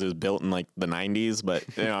stuff because it was built in like the 90s, but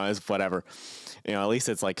you know, it's whatever. You know, at least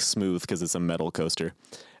it's like smooth because it's a metal coaster.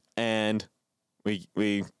 And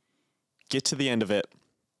we get to the end of it,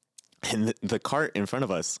 and the cart in front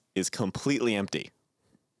of us is completely empty.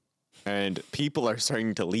 And people are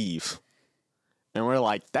starting to leave. And we're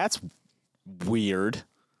like, that's weird.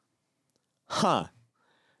 Huh.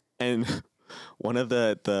 And one of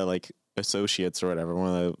the like associates or whatever, one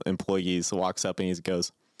of the employees walks up and he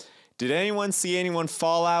goes, did anyone see anyone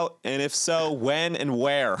fall out? And if so, when and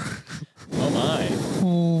where? Oh my.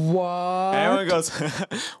 What? And everyone goes,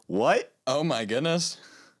 what? Oh my goodness.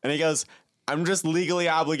 And he goes, I'm just legally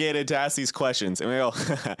obligated to ask these questions. And we go,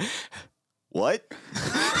 what?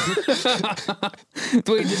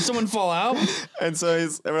 Wait, did someone fall out? And so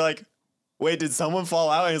and we're like, wait, did someone fall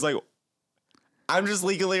out? And he's like, I'm just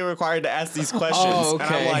legally required to ask these questions. Oh, And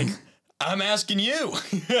I'm okay. like, I'm asking you.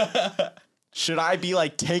 should I be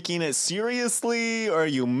like taking it seriously, or are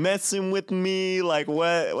you messing with me? Like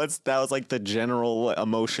what's that was like the general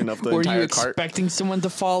emotion of the Were entire you cart. expecting someone to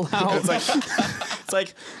fall out? It's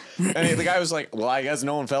like, and the guy was like, well, I guess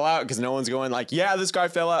no one fell out because no one's going like, yeah, this guy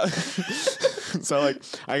fell out. So like,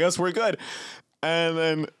 I guess we're good. And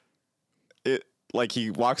then it like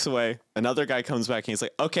he walks away. Another guy comes back and he's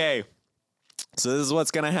like, okay, so this is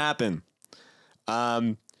what's gonna happen.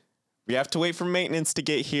 We have to wait for maintenance to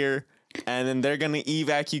get here, and then they're gonna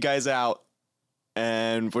evac you guys out,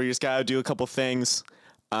 and we just gotta do a couple things.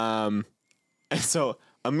 And so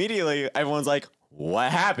immediately everyone's like,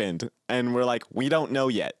 what happened? And we're like, we don't know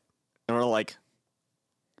yet. And we're like,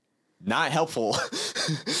 not helpful.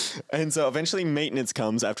 And so eventually maintenance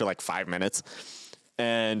comes after like 5 minutes.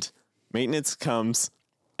 And maintenance comes,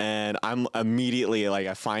 and I'm immediately like,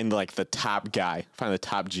 I find like the top guy, find the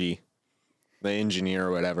top G, the engineer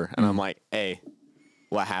or whatever. And I'm like, hey,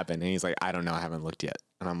 what happened? And he's like, I don't know. I haven't looked yet.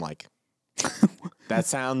 And I'm like, that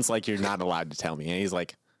sounds like you're not allowed to tell me. And he's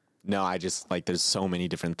like, no, I just like, there's so many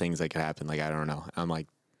different things that could happen. Like, I don't know. I'm like,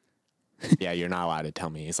 yeah, you're not allowed to tell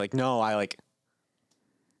me. He's like, no, I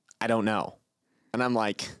don't know. And I'm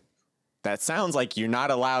like, that sounds like you're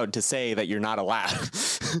not allowed to say that you're not allowed.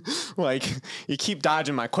 Like, you keep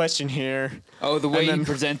dodging my question here. Oh, the way And then- you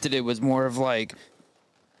presented it was more of like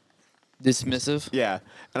dismissive. Yeah.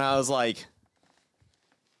 And I was like,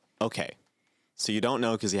 okay, so you don't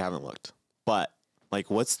know because you haven't looked. But,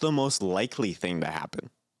 like, what's the most likely thing to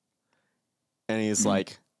happen? And he's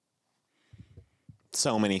like,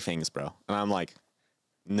 so many things, bro. And I'm like,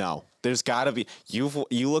 no, there's got to be. You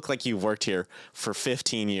look like you've worked here for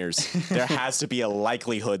 15 years. There has to be a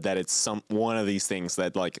likelihood that it's one of these things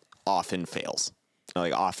that like often fails, or,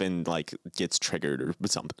 like often like gets triggered or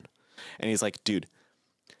something. And he's like, dude,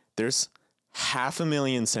 there's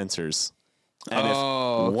 500,000 sensors, and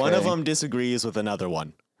if one of them disagrees with another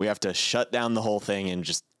one, we have to shut down the whole thing and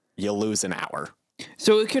just you'll lose an hour.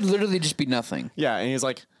 So it could literally just be nothing. Yeah, and he's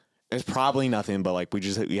like, it's probably nothing, but like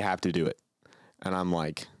we have to do it. And I'm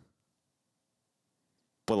like,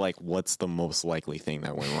 but like, what's the most likely thing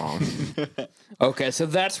that went wrong? Okay, so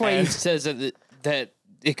that's why he says that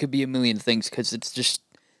it could be a million things, because it's just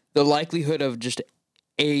the likelihood of just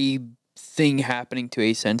a thing happening to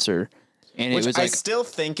a sensor. And Which it was I like, still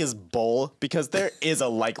think is bull, because there is a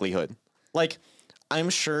likelihood. Like, I'm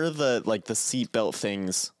sure the seatbelt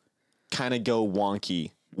things kind of go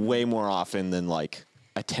wonky way more often than like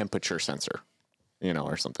a temperature sensor,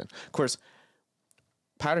 or something. Of course,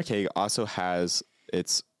 powder keg also has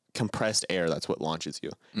its compressed air. That's what launches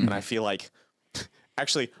you. And I feel like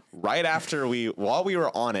actually right after while we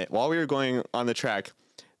were going on the track,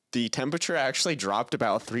 the temperature actually dropped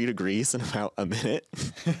about 3 degrees in about a minute.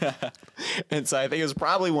 And so I think it was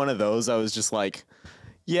probably one of those. I was just like,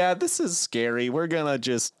 yeah, this is scary. We're going to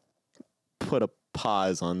just put a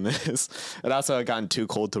pause on this. It also had gotten too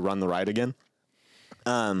cold to run the ride again.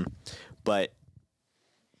 But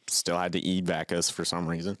still had to evac us for some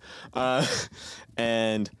reason.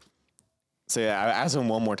 And so yeah, I asked him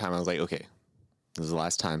one more time. I was like, okay, this is the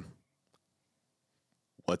last time.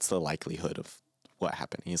 What's the likelihood of what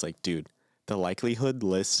happened? He's like, dude, the likelihood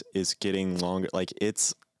list is getting longer. Like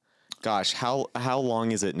gosh, how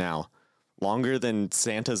long is it now? Longer than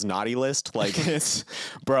Santa's naughty list? Like it's,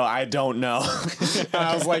 bro, I don't know. And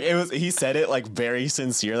I was like, he said it like very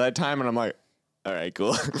sincere that time. And I'm like, all right,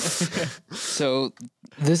 cool. so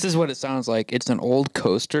this is what it sounds like. It's an old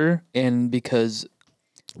coaster, and because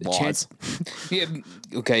Laws. yeah,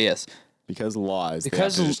 okay, yes. Because laws.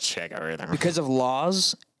 Because they have to just check everything. Because of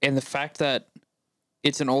laws and the fact that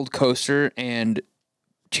it's an old coaster, and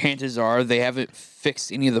chances are they haven't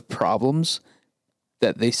fixed any of the problems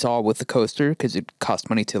that they saw with the coaster, because it cost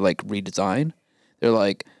money to like redesign. They're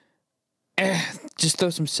like, just throw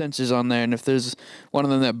some sensors on there, and if there's one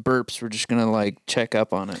of them that burps, we're just gonna like check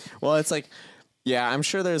up on it. Well, it's like, yeah, I'm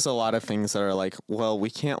sure there's a lot of things that are like, well, we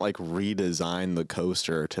can't like redesign the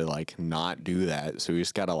coaster to like not do that. So we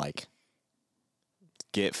just gotta like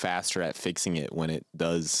get faster at fixing it when it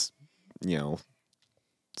does,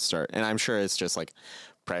 start. And I'm sure it's just like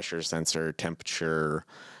pressure sensor, temperature,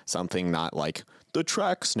 something, not like the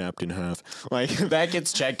track snapped in half. Like that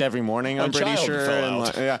gets checked every morning, I'm pretty child sure. fell And,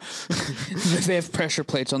 out. yeah. They have pressure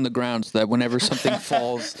plates on the ground so that whenever something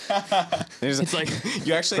falls, it's like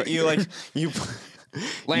you actually you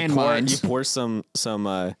landmines. You pour some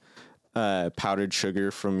powdered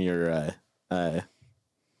sugar from your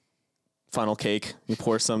funnel cake. You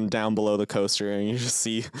pour some down below the coaster, and you just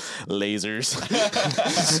see lasers,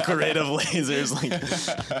 grid of lasers,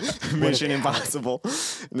 like Mission Impossible.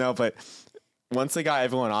 No, but once they got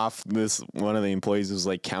everyone off, one of the employees was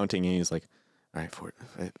like counting, and he's like, "All right,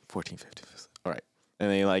 14, 15, all right," and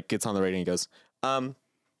then he like gets on the radio and he goes,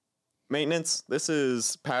 "Maintenance, this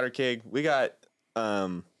is powder keg. We got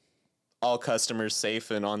all customers safe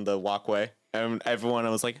and on the walkway." And everyone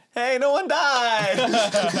was like, "Hey, no one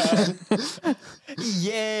died!"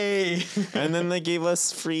 Yay! And then they gave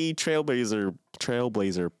us free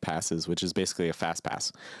Trailblazer passes, which is basically a fast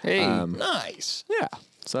pass. Hey, Nice. Yeah.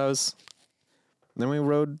 So I was. Then we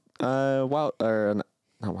rode not Wildfire.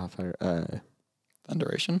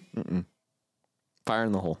 Thunderation. Fire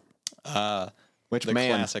in the Hole. Which The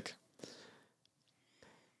man, classic.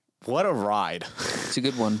 what a ride. It's a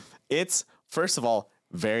good one. It's, first of all,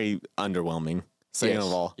 very underwhelming. Second Yes.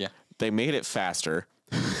 of all, Yeah. they made it faster.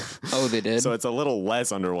 Oh, they did. So it's a little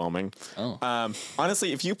less underwhelming. Oh.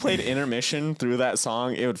 Honestly, if you played intermission through that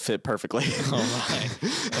song, it would fit perfectly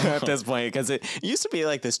at this point, because it used to be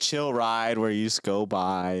like this chill ride where you just go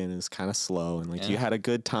by and it's kind of slow and like you had a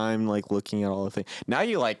good time like looking at all the things. Now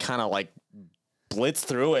you like kind of like blitz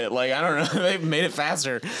through it. Like, I don't know, they've made it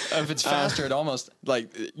faster. If it's faster, it almost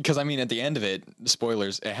like, because I mean, at the end of it,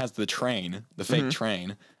 spoilers, it has the train, the fake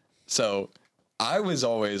train. So I was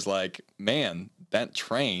always like, man, that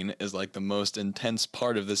train is like the most intense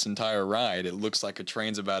part of this entire ride. It looks like a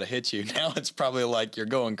train's about to hit you. Now it's probably like you're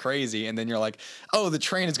going crazy, and then you're like, oh, the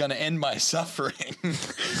train is going to end my suffering.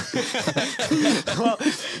 Well,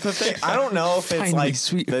 the thing, I don't know if it's Finally, like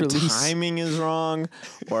sweet the release. timing is wrong,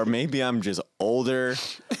 or maybe I'm just older.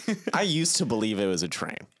 I used to believe it was a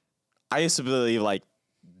train. I used to believe like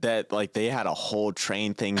that, like they had a whole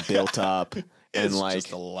train thing built up, and It's like,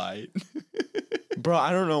 just a light. bro,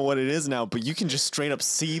 I don't know what it is now, but you can just straight up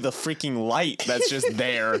see the freaking light that's just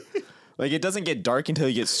there. Like, it doesn't get dark until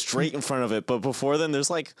you get straight in front of it, but before then, there's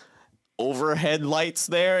like overhead lights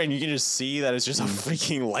there, and you can just see that it's just a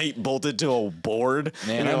freaking light bolted to a board.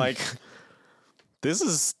 Man, and you're I'm- like, this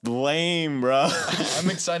is lame, bro. I'm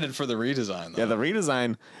excited for the redesign, though. Yeah, the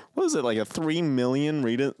redesign, what was it, like a $3 million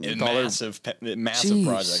Massive Jeez.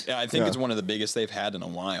 project. Yeah, I think Yeah. it's one of the biggest they've had in a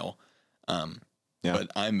while. Yeah.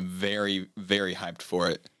 But I'm very, very hyped for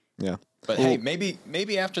it. Yeah. But hey,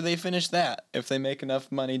 maybe after they finish that, if they make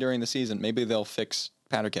enough money during the season, maybe they'll fix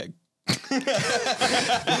Powder Keg.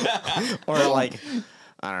 Or like,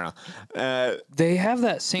 I don't know. They have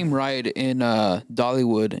that same ride in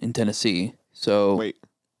Dollywood in Tennessee. So Wait,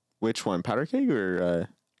 which one? Powder Keg or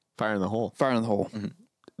Fire in the Hole? Fire in the Hole.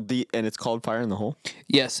 And it's called Fire in the Hole?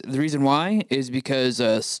 Yes, the reason why is because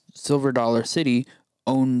Silver Dollar City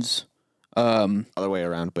owns. Other way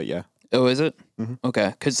around, but yeah. Oh, is it? Okay,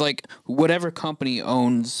 because like whatever company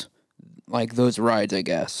owns like those rides, I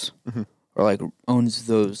guess, or like owns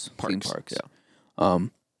those theme parks.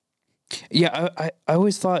 Yeah, I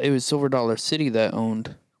always thought it was Silver Dollar City that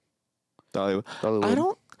owned Dollywood. Dollywood. I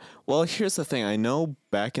don't. Well, here's the thing. I know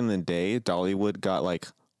back in the day, Dollywood got like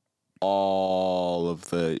all of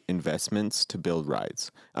the investments to build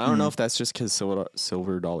rides. I don't know if that's just because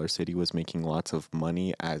Silver Dollar City was making lots of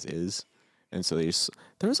money as is, and so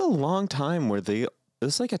there was a long time where it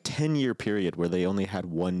was like a 10-year period where they only had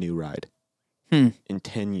one new ride in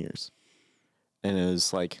 10 years, and it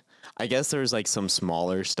was like, I guess there was like some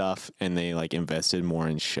smaller stuff, and they like invested more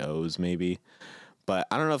in shows maybe. But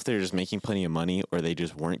I don't know if they're just making plenty of money or they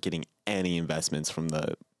just weren't getting any investments from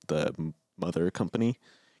the mother company,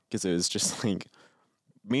 because it was just like,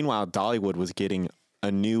 meanwhile, Dollywood was getting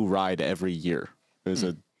a new ride every year. It was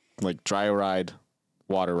a like dry ride,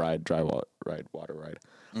 water ride, water ride.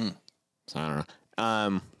 So I don't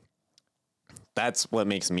know. That's what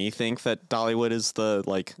makes me think that Dollywood is the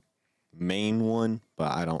like main one,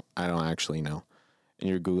 but I don't actually know. And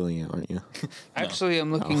you're Googling it, aren't you? Actually,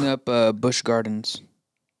 I'm looking up Busch Gardens.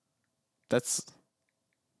 That's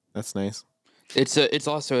nice. It's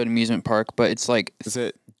also an amusement park, but it's like Is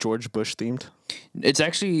it George Bush themed? it's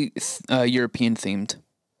actually European themed.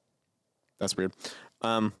 That's weird.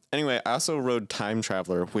 Anyway, I also rode Time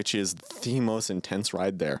Traveler, which is the most intense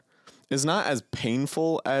ride there. It's not as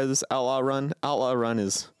painful as Outlaw Run. Outlaw Run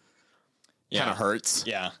is kind of hurts.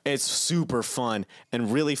 Yeah. It's super fun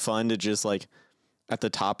and really fun to just like at the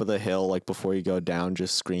top of the hill, like before you go down,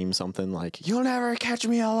 just scream something like, "You'll never catch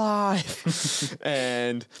me alive,"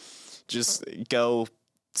 and just go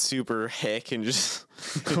super hick and just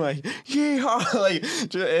like, yeehaw, like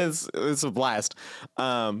it's a blast.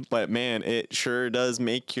 But man, it sure does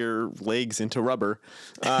make your legs into rubber.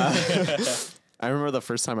 I remember the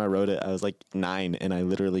first time I rode it, I was like 9 and I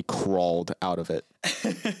literally crawled out of it.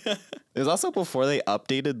 It was also before they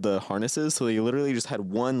updated the harnesses, so they literally just had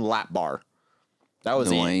one lap bar. That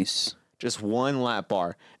was it. Nice. Just one lap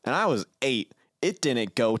bar. And I was 8. It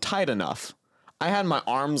didn't go tight enough. I had my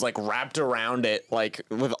arms like wrapped around it, like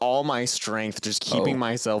with all my strength, just keeping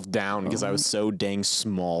myself down because I was so dang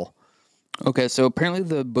small. Okay, so apparently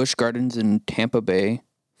the Busch Gardens in Tampa Bay,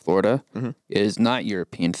 Florida, is not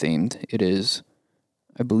European themed. It is,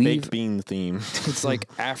 I believe, Baked bean theme. it's like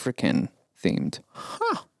African themed.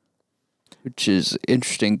 Which is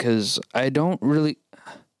interesting because I don't really.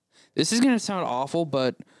 This is going to sound awful,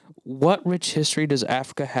 but what rich history does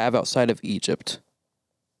Africa have outside of Egypt?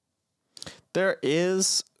 There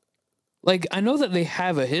is. Like, I know that they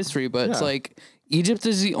have a history, but it's Yeah. like Egypt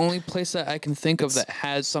is the only place that I can think of that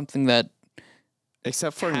has something that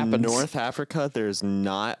Except for happens. North Africa, there's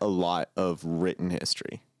not a lot of written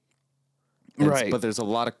history. Right. But there's a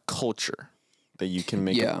lot of culture that you can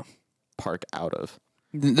make Yeah. a park out of.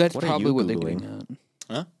 That's What are probably you what they're Googling? doing.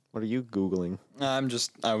 Huh? What are you Googling?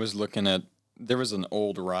 I was looking at, there was an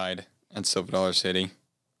old ride at Silver Dollar City.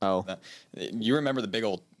 Oh, You remember the big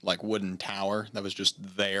old like wooden tower that was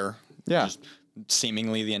just there? Yeah. Just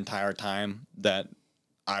seemingly the entire time that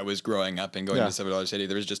I was growing up and going Yeah. to Silver Dollar City,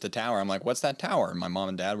 there was just a tower. I'm like, what's that tower? And my mom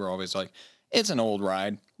and dad were always like, it's an old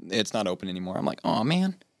ride. It's not open anymore. I'm like, oh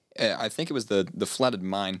man. I think it was the flooded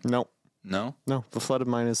mine. no. No? No, the Flooded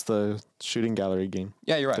Mine is the shooting gallery game.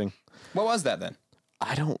 Yeah, you're right. Thing. What was that then?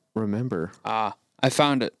 I don't remember. I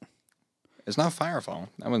found it. It's not Firefall.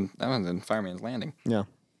 That one's in Fireman's Landing. Yeah.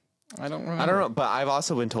 I don't remember. I don't know, but I've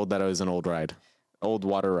also been told that it was an old ride. Old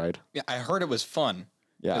water ride. Yeah, I heard it was fun.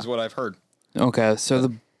 Yeah. Is what I've heard. Okay, so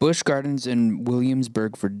the Busch Gardens in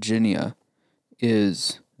Williamsburg, Virginia,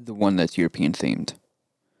 is the one that's European themed.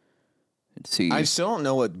 Let's see. I still don't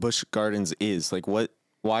know what Busch Gardens is. Like, what?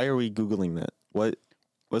 Why are we Googling that?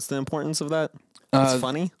 What's the importance of that? It's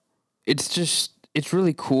funny. It's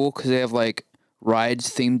really cool because they have like rides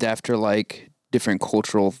themed after like different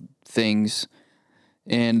cultural things,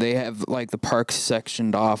 and they have like the parks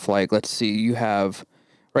sectioned off. Like, let's see, you have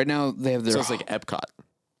right now they have their. So it's like Epcot.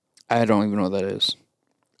 I don't even know what that is.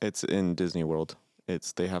 It's in Disney World.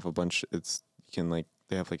 They have a bunch.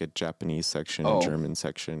 They have like a Japanese section, Oh. a German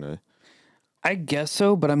section. I guess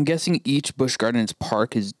so, but I'm guessing each Busch Gardens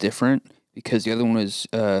park is different because the other one was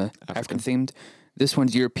African themed. This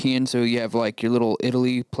one's European, so you have like your little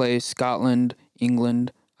Italy place, Scotland,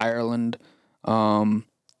 England, Ireland.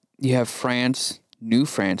 You have France, New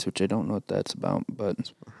France, which I don't know what that's about,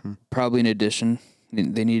 but probably an addition.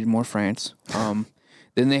 They needed more France.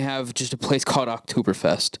 Then they have just a place called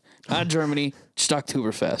Oktoberfest. Not Germany, just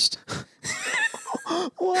Oktoberfest.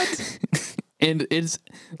 What? And it's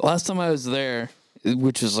last time I was there,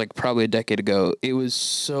 which was like probably a decade ago, it was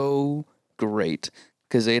so great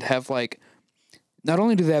because they'd have like, not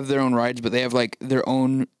only do they have their own rides, but they have like their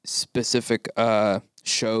own specific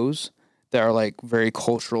shows that are like very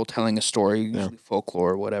cultural, telling a story, usually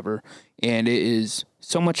folklore or whatever. And it is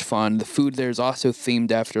so much fun. The food there is also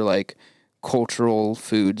themed after like cultural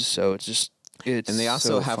foods, so it's And they also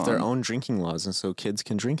so have their fun. own drinking laws, and so kids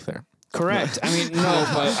can drink there. Correct. I mean, no,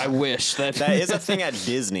 but I wish that. That is a thing at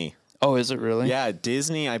Disney. Oh, is it really? Yeah,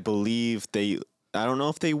 Disney, I believe I don't know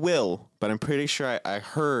if they will, but I'm pretty sure I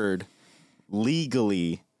heard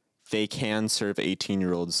legally they can serve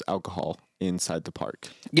 18-year-olds alcohol inside the park.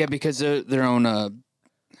 Yeah, because they're their own.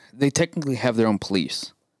 They technically have their own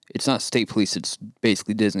police. It's not state police. It's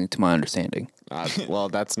basically Disney, to my understanding. Well,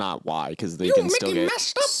 that's not why, because they can still get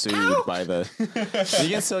sued by the. You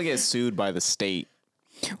can still get sued by the state.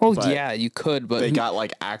 Well, But yeah, you could, but They got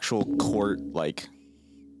like actual court like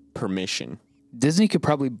permission. Disney could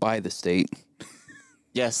probably buy the state.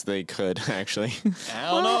 Yes, they could actually.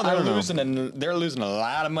 I don't know. They're losing a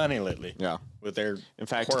lot of money lately. Yeah. With their In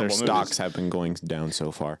fact, horrible their movies. stocks have been going down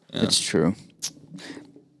so far. It's true.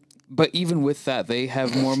 But even with that, they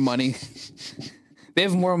have more money. They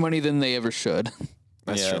have more money than they ever should. They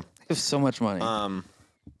That's Yeah. true. have so much money.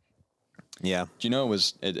 Yeah. Do you know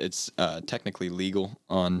it's technically legal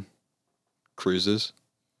on cruises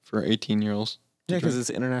for 18-year-olds? Yeah, because it's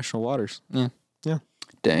international waters. Yeah. Yeah.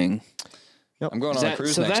 Dang. I'm going on a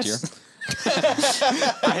cruise so next year.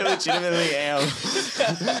 I legitimately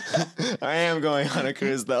am. I am going on a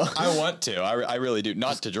cruise though. I want to. I really do.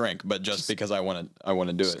 Not to drink, but just because I want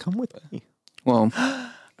to do it. Come with me. Well,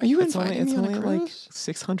 Are you It's only like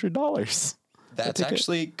 $600. That's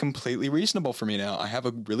actually completely reasonable for me now. I have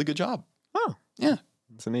a really good job. Oh, Yeah.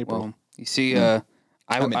 it's in April. well, you see, I'm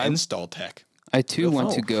an I install tech I too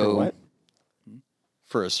want to Oh, for go. what?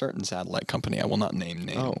 for a certain satellite company. I will not name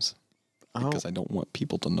names because I don't want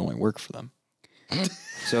people to know I work for them.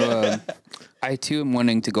 So I too am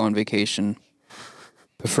wanting to go on vacation,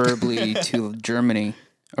 preferably to Germany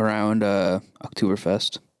around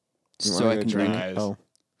Oktoberfest, You so wanna I go can drink. Nice. Oh,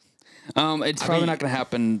 It's probably not going to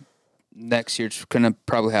happen next year. It's going to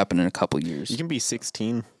probably happen in a couple years. you can be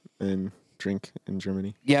 16 and drink in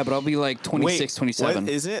Germany. Yeah, but I'll be like 26, 27.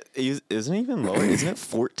 What is it? Isn't it even lower? Isn't it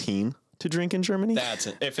 14 to drink in Germany? That's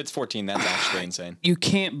it. If it's 14, that's actually insane. You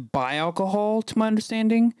can't buy alcohol, to my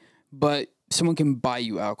understanding, but someone can buy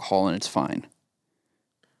you alcohol and it's fine.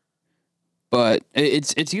 But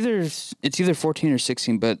it's either 14 or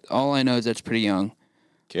 16. But all I know is that's pretty young.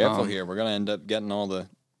 Careful here. We're gonna end up getting all the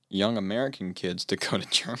young American kids to go to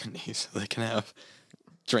Germany so they can have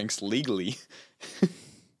drinks legally.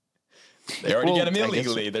 They already Well, get him I guess-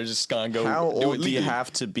 illegally. They're just gonna go. How do it old do you legally.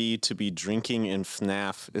 have to be drinking in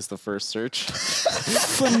FNAF is the first search.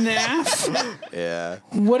 FNAF? Yeah.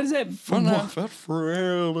 What is that? FNAF at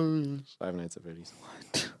Freddy's. Five Nights at Freddy's.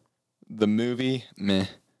 The movie, meh.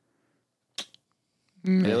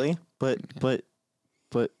 Really? But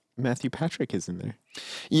Matthew Patrick is in there.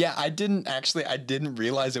 Yeah, I didn't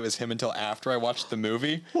realize it was him until after I watched the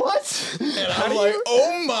movie. What? And I'm like,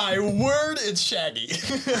 oh my word, it's Shaggy.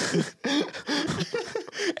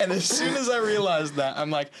 And as soon as I realized that,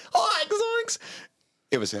 I'm like, oh, zoinks.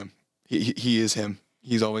 It was him. He is him.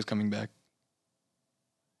 He's always coming back.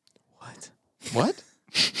 What? What?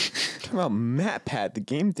 Talking about Matt Pat, the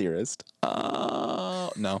game theorist.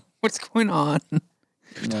 No. What's going on?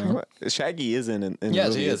 No. Shaggy is in the Yes,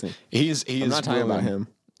 movie, he is. isn't He is. I'm not talking about him.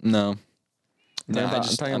 No. I'm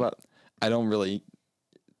talking about I don't really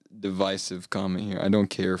divisive comment here. I don't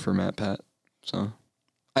care for Matt Pat. So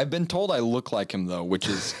I've been told I look like him though, which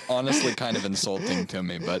is honestly kind of insulting to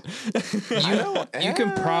me. But You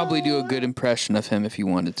can probably do a good impression of him if you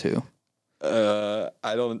wanted to.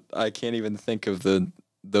 I can't even think of the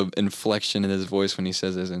inflection in his voice when he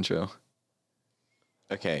says his intro.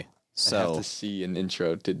 Okay. I have So to see an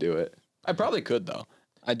intro to do it. I probably could though.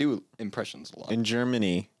 I do impressions a lot. in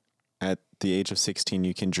Germany, at the age of 16,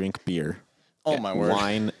 you can drink beer. Oh my word.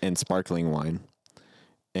 Wine and sparkling wine.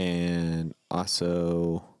 And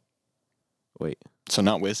also, wait, So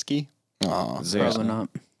not whiskey? Oh, there's Probably not.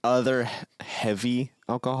 other heavy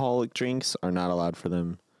alcoholic drinks are not allowed for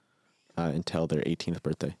them until their 18th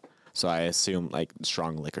birthday. So I assume like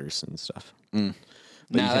strong liquors and stuff.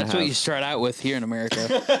 Now can that's what have- you start out with here in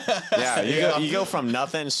America. Yeah, you go from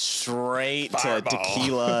nothing straight to Fireball.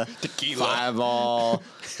 tequila, Fireball,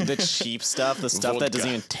 the cheap stuff, the stuff that doesn't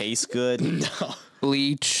even taste good,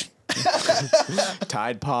 Bleach.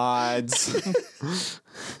 Tide Pods.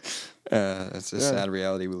 that's a sad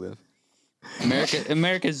reality we live.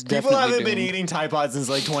 America's People definitely haven't been doomed. eating Tide Pods since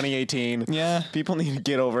like 2018. Yeah. People need to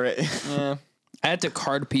get over it. I had to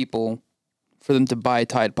card people for them to buy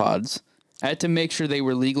Tide Pods. I had to make sure they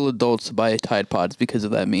were legal adults to buy Tide Pods because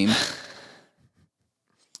of that meme.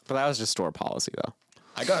 But that was just store policy, though.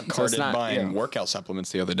 I got carded not- buying yeah. workout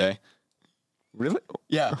supplements the other day. Really?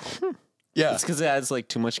 Yeah. Yeah. It's because it adds like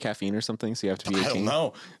too much caffeine or something, so you have to be 18. I don't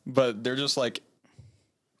know. But they're just like,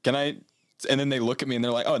 can I? And then they look at me and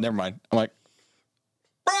they're like, oh, never mind. I'm like,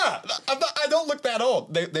 bruh, I don't look that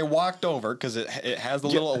old. They walked over because it has the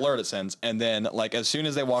little alert it sends. And then like as soon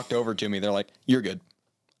as they walked over to me, they're like, you're good.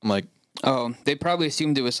 I'm like, Oh, they probably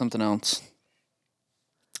assumed it was something else.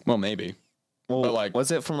 well, maybe. Well, But, like-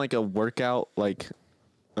 was it from like a workout, like,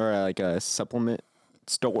 or like a supplement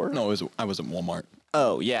store? No, I was at Walmart.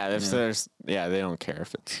 Oh yeah, if there's they don't care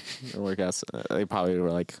if it's workouts. They probably were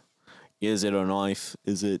like, is it a knife?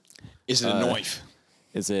 Is it Is it a knife?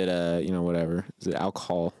 is it whatever? Is it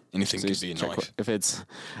alcohol? Anything So could just be a check knife. If it's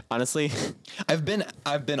honestly, I've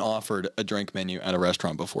been offered a drink menu at a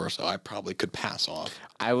restaurant before, so I probably could pass off.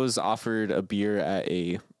 I was offered a beer at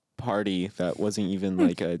a party that wasn't even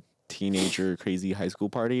like a teenager crazy high school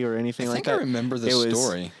party or anything I like think that. I remember this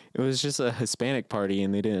story. It was just a Hispanic party,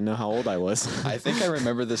 and they didn't know how old I was. I think I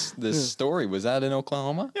remember this story. Was that in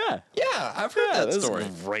Oklahoma? Yeah. Yeah, I've heard that This is story. a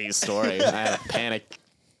great story. I had a panic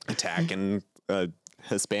attack in a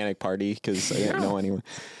Hispanic party because I didn't know anyone.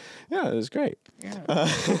 Yeah, it was great.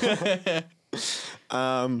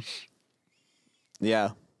 Yeah.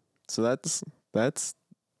 So that's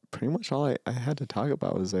pretty much all I had to talk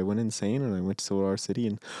about. Was I went insane and I went to Silver City,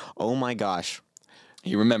 and oh my gosh,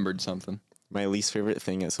 He remembered something. my least favorite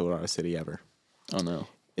thing at Silver City ever Oh no.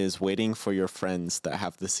 is waiting for your friends that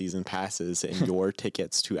have the season passes and your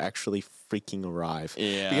tickets to actually freaking arrive.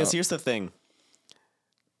 Yeah. Because here's the thing.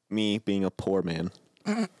 Me being a poor man,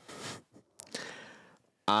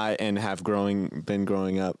 have been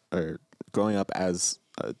growing up as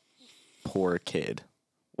a poor kid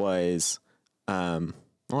was, well,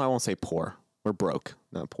 I won't say poor. We're broke,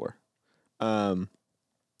 not poor. When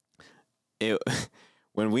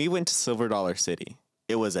we went to Silver Dollar City,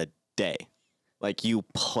 it was a day. Like, you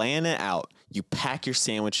plan it out. You pack your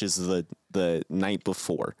sandwiches the night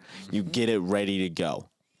before. You get it ready to go,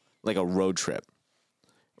 like a road trip.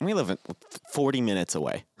 And we live 40 minutes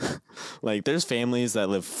away. Like, there's families that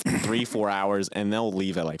live 3-4 hours, and they'll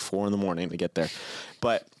leave at like 4 a.m. to get there.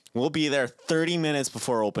 But we'll be there 30 minutes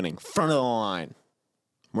before opening, front of the line.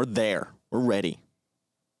 We're there. We're ready.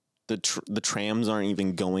 The trams aren't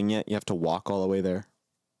even going yet. You have to walk all the way there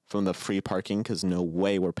from the free parking because no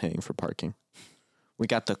way we're paying for parking. We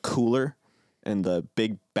got the cooler and the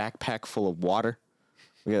big backpack full of water.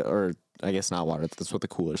 Or I guess not water. That's what the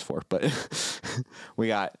cooler's for. But we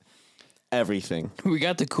got everything. We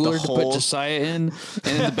got the cooler to whole- put Josiah in, and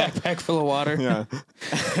then the backpack full of water.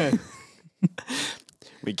 Yeah.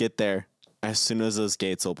 We get there. As soon as those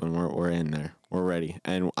gates open, we're in there. We're ready.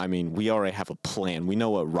 And I mean, we already have a plan. We know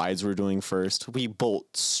what rides we're doing first. We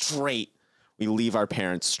bolt straight. We leave our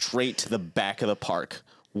parents straight to the back of the park.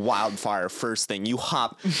 Wildfire, first thing. You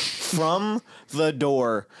hop from the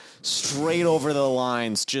door straight over the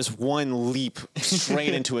lines, just one leap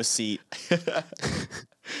straight into a seat.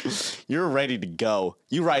 You're ready to go.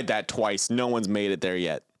 You ride that twice. No one's made it there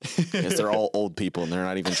yet. Because they're all old people and they're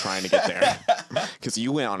not even trying to get there. Because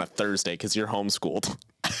you went on a Thursday because you're homeschooled.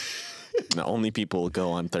 The only people who go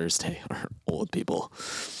on Thursday are old people.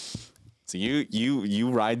 So you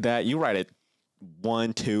ride that. You ride it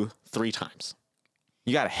 1, 2, 3 times.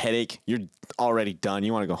 You got a headache. You're already done.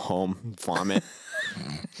 You want to go home, vomit.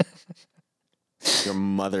 Your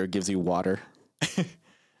mother gives you water.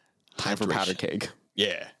 Time for powder keg.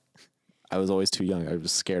 Yeah. I was always too young. I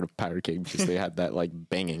was scared of powder keg because they had that like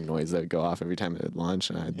banging noise that would go off every time they had lunch,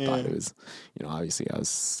 and I thought it was, obviously I was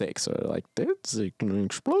 6, so like that's like an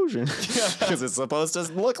explosion because it's supposed to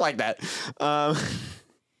look like that.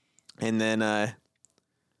 And then,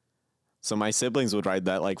 so my siblings would ride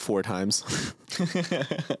that like 4 times,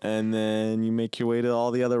 and then you make your way to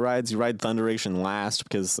all the other rides. You ride Thunderation last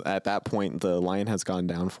because at that point the line has gone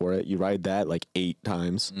down for it. You ride that like 8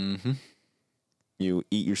 times. Mm-hmm. You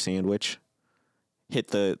eat your sandwich, hit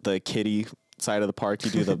the kiddie side of the park.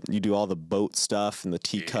 You do all the boat stuff and the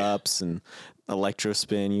teacups and electro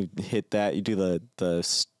spin. You hit that. You do the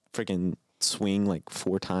freaking swing like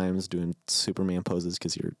 4 times, doing Superman poses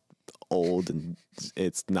because you're old and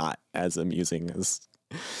it's not as amusing as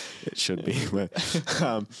it should be. But,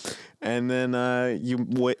 and then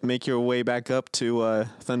you make your way back up to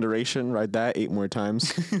Thunderation. Ride that 8 more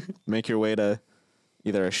times. Make your way to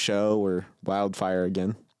either a show or Wildfire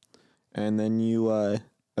again. And then you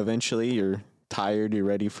eventually you're tired, you're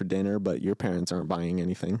ready for dinner, but your parents aren't buying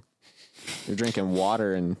anything. You're drinking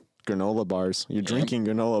water and granola bars. You're drinking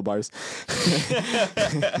granola bars.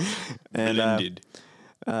 And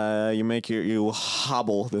you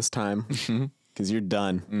hobble this time because you're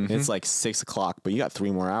done. It's like 6 o'clock, but you got 3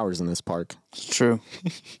 more hours in this park. It's true.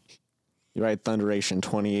 You ride Thunderation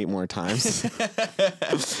 28 more times.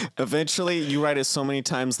 Eventually, you ride it so many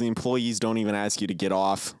times the employees don't even ask you to get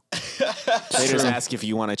off. They just ask if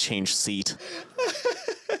you want to change seat.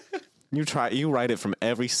 You ride it from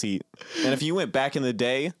every seat. And if you went back in the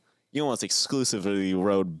day, you almost exclusively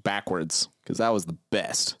rode backwards because that was the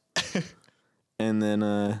best. And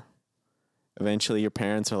then eventually your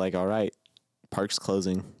parents are like, all right, park's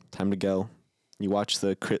closing. Time to go. You watch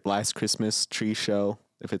the last Christmas tree show.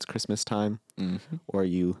 If it's Christmas time, or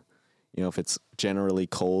if it's generally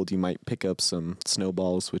cold, you might pick up some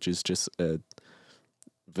snowballs, which is just a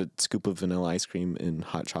scoop of vanilla ice cream and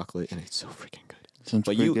hot chocolate, and it's so freaking good. Sounds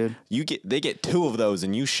but pretty good. They get 2 of those,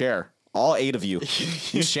 and you share. All 8 of you,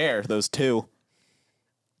 you share those 2.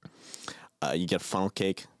 You get a funnel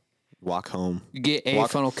cake. Walk home. You get a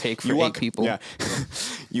funnel cake for 8 people. Yeah,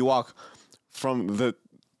 you walk from the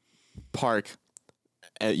park.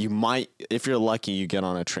 You might, if you're lucky, you get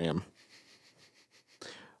on a tram.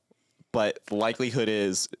 But the likelihood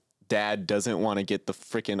is Dad doesn't want to get the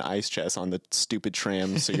freaking ice chest on the stupid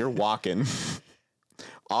tram, so you're walking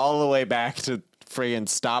all the way back to freaking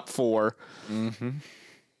stop 4. Mm-hmm.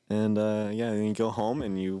 And then you go home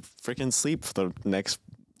and you freaking sleep for the next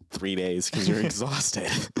 3 days because you're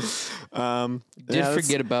exhausted.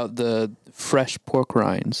 Forget about the fresh pork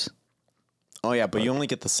rinds. Oh, yeah, but you only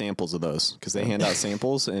get the samples of those because they hand out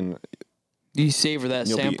samples and you savor that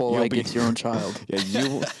sample like it's your own child.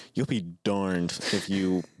 Yeah, you'll be darned if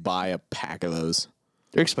you buy a pack of those.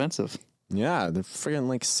 They're expensive. Yeah, they're freaking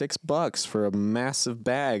like $6 for a massive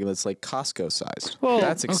bag that's like Costco sized. Well,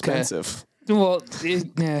 that's expensive. Okay. Well,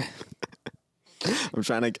 yeah. I'm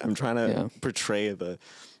trying to portray the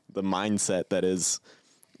mindset that is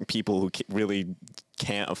people who really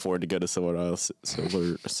can't afford to go to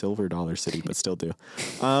Silver Dollar City, but still do.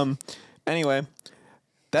 Anyway,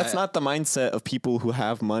 that's not the mindset of people who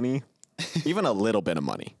have money, even a little bit of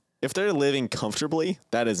money. If they're living comfortably,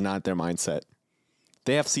 that is not their mindset.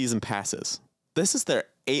 They have season passes. This is their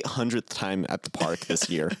 800th time at the park this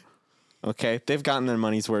year. Okay, they've gotten their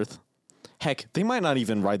money's worth. Heck, they might not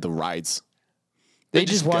even ride the rides. They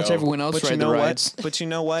just watch everyone else ride the rides. But you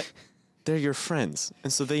know what? They're your friends,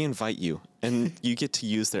 and so they invite you, and you get to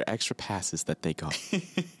use their extra passes that they got.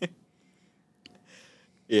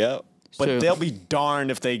 Yeah. But they'll be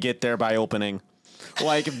darned if they get there by opening.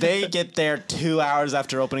 Like, if they get there 2 hours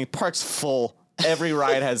after opening, park's full. Every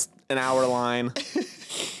ride has an hour line.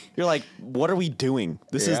 You're like, what are we doing?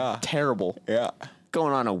 This Yeah. is terrible. Yeah.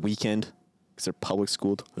 Going on a weekend because they're public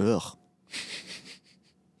schooled. Ugh.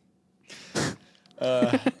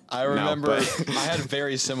 I remember but- I had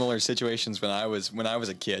very similar situations when I was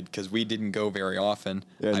a kid because we didn't go very often.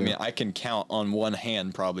 Yeah, I no. mean, I can count on one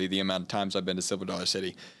hand probably the amount of times I've been to Silver Dollar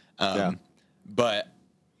City. Yeah. But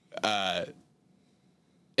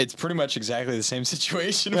it's pretty much exactly the same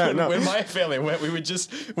situation Yeah, when, no. when my family went.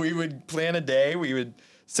 We would plan a day. We would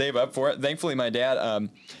save up for it. Thankfully, my dad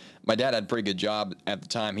had a pretty good job at the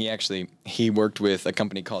time. He worked with a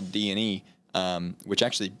company called D&E, which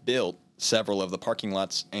actually built several of the parking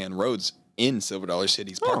lots and roads in Silver Dollar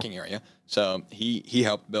City's parking area. So he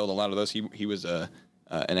helped build a lot of those. He was an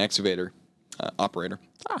excavator operator,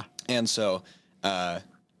 and so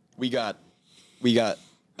we got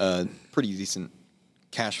pretty decent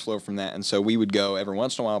cash flow from that. And so we would go every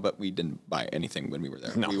once in a while, but we didn't buy anything when we were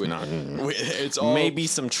there. No, we would, no. it's all Maybe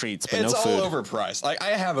some treats, but it's no all food. overpriced. Like I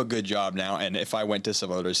have a good job now, and if I went to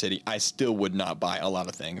Silver Dollar City, I still would not buy a lot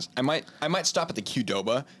of things. I might stop at the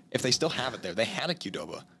Qdoba if they still have it there. They had a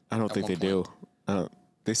Qdoba. I don't at think one they point. do.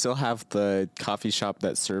 They still have the coffee shop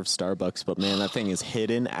that serves Starbucks, but man, that thing is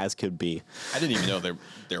hidden as could be. I didn't even know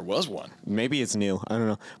there was one. Maybe it's new. I don't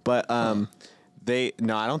know. But I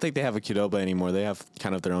don't think they have a Qdoba anymore. They have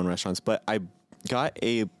kind of their own restaurants. But I got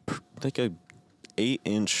a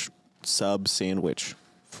 8-inch sub sandwich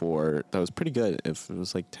that was pretty good. If it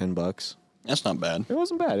was like $10. That's not bad. It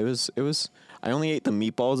wasn't bad. It was I only ate the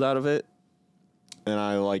meatballs out of it. And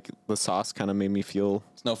I like the sauce kind of made me feel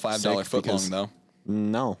It's no $5 sick foot long because- though.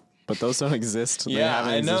 No, but those don't exist. They Yeah,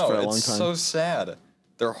 haven't I existed know. for a long It's time. so sad.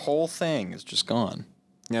 Their whole thing is just gone.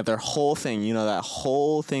 Yeah, their whole thing, that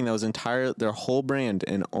whole thing that was their whole brand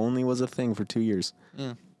and only was a thing for 2 years.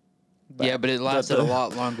 Yeah, but it lasted the- a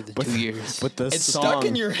lot longer than 2 years. But the It's song, stuck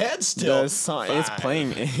in your head still. The song, it's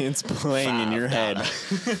playing in your head.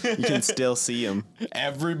 You can still see them.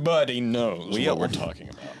 Everybody knows We what are- we're talking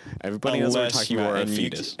about. Everybody knows what we're Unless talking you about. are a And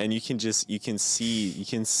fetus. you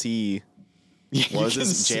can see Yeah, what was you this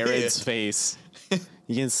can see Jared's it. face.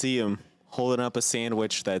 You can see him holding up a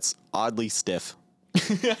sandwich that's oddly stiff.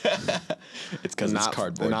 It's because it's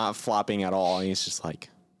cardboard. Not flopping at all. And he's just like,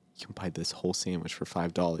 you can buy this whole sandwich for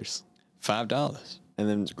 $5. $5. And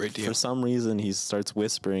then a great deal. for some reason, he starts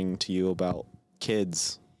whispering to you about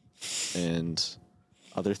kids and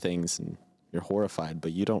other things, and you're horrified,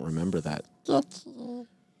 but you don't remember that.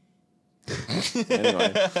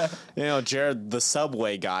 Anyway, Jared, the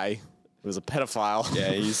Subway guy, was a pedophile.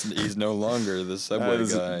 Yeah, he's no longer the That Subway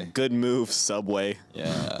was a guy. good move, Subway.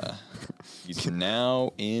 Yeah, he's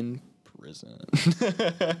now in prison.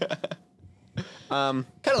 Kind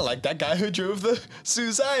of like that guy who drove the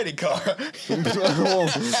Society car.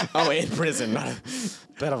 Oh, in prison, not a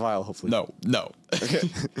pedophile. Hopefully, no,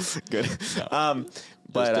 good. just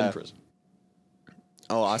But in prison.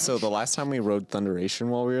 also the last time we rode Thunderation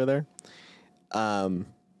while we were there,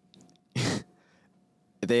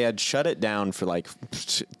 they had shut it down for like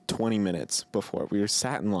 20 minutes before we were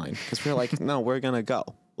sat in line because we were like, no, we're gonna go.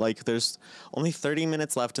 Like, there's only 30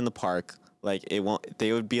 minutes left in the park. Like, it won't.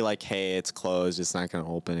 They would be like, hey, it's closed. It's not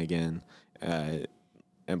gonna open again.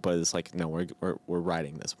 But it's like, no, we're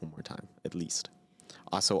riding this one more time at least.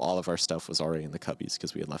 Also, all of our stuff was already in the cubbies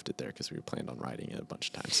because we had left it there because we were planned on riding it a bunch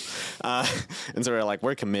of times. And so we were like,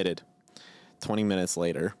 we're committed. 20 minutes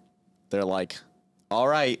later, they're like, all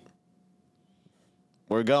right,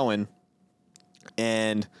 we're going.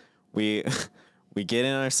 And we get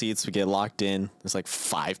in our seats, we get locked in. There's like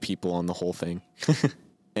 5 people on the whole thing.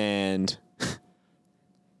 And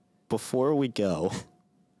before we go,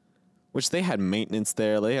 which they had maintenance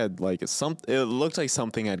there, they had like it looked like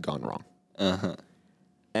something had gone wrong. Uh-huh.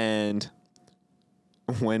 And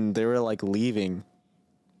when they were like leaving,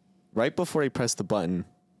 right before he pressed the button,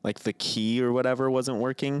 like the key or whatever wasn't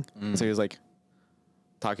working. So he was like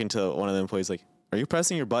talking to one of the employees, like, "Are you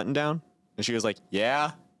pressing your button down?" And she was like,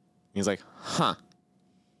 "Yeah." He was like, "Huh,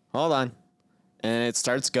 hold on." And it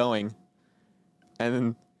starts going. And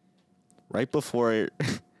then right before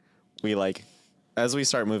we like, as we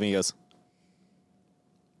start moving, he goes,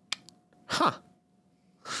 "Huh."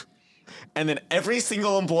 And then every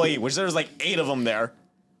single employee, which there was like 8 of them there,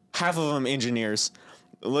 half of them engineers,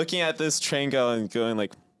 looking at this train going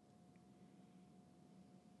like,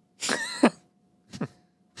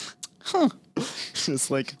 huh. Just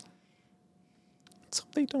like, so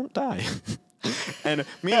they don't die. And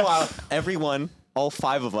meanwhile, everyone, all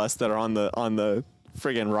 5 of us that are on the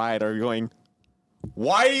friggin' ride are going,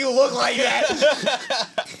 "Why do you look like that?"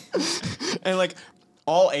 And like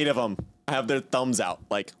all 8 of them have their thumbs out,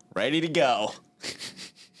 like ready to go.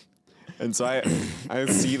 And so I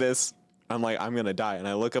see this. I'm like, I'm gonna die. And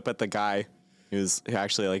I look up at the guy who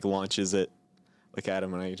actually like launches it. Look at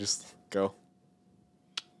him, and I just go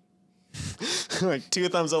like 2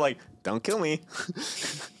 thumbs up, like, don't kill me.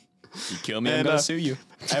 You kill me, I'm And, gonna sue you.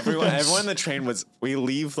 Everyone in the train we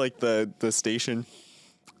leave like the station.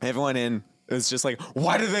 Everyone in is just like,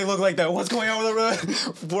 why do they look like that? What's going on with the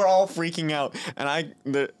road? We're all freaking out. And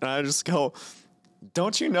I just go,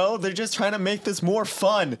 don't you know? They're just trying to make this more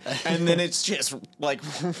fun. And then it's just like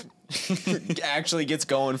actually gets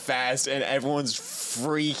going fast and everyone's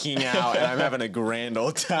freaking out and I'm having a grand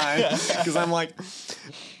old time. Because I'm like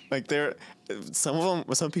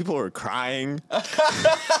some people were crying.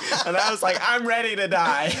 And I was like, I'm ready to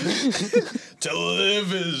die. To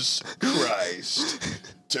live is Christ.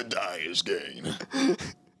 To die is gain.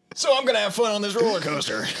 So I'm gonna have fun on this roller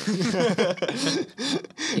coaster.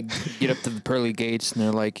 You get up to the pearly gates and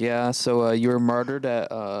they're like, yeah, so you were martyred at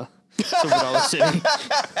Silver Dollar City.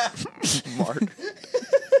 Mark.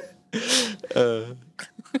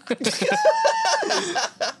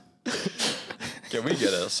 Can we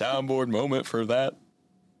get a soundboard moment for that?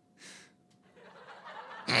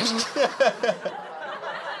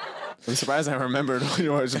 I'm surprised I remembered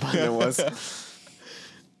which button it was.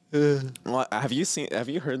 Well, have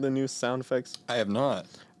you heard the new sound effects? I have not.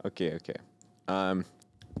 Okay. Well,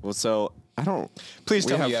 so I don't. Please we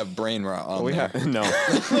tell have- me you have brain rot on We there. have no.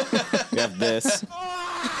 We have this.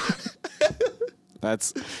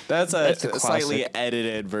 That's a a slightly classic.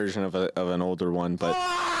 edited version of an older one, but.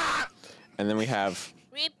 And then we have.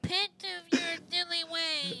 Repent of your silly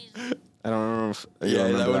ways. I don't know if you Yeah,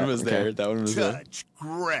 remember that one was Okay. there. That one was there. Touch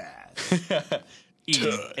grass.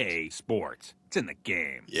 EA Sports. It's in the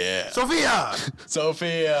game. Yeah. Sophia!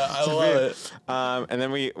 Sophia, I love it. And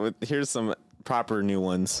then here's some proper new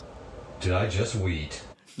ones. Did I just weed?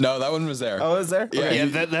 No, that one was there. Oh, is there? Yeah, Okay.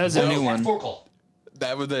 Yeah, that was a new one.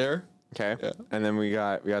 that was there. Okay. Yeah. And then we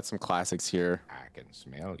got some classics here. I can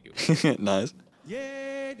smell you. Nice.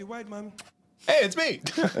 Yeah, the white man. Hey, it's me.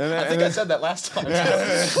 I think I said that last time.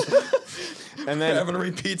 And then Having to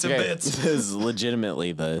repeat some okay, bits. this is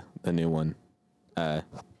legitimately the new one. A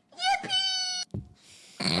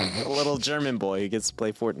little German boy who gets to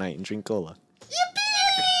play Fortnite and drink cola.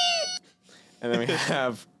 And then we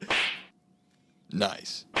have,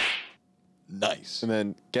 Nice. and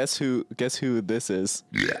then guess who this is?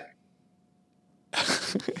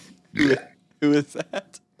 Who is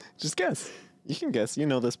that? Just guess. You can guess. You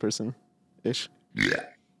know this person, ish.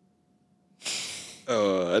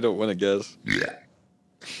 I don't want to guess.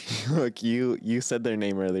 Look, you said their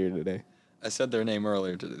name earlier today. I said their name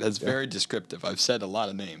earlier today. That's very descriptive. I've said a lot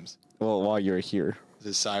of names. Well, while you're here. Is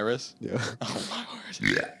it Cyrus? Yeah. Oh my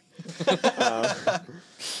word.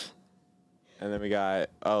 And then we got.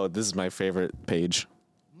 Oh, this is my favorite page.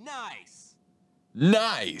 Nice.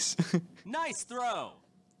 Nice. Nice throw.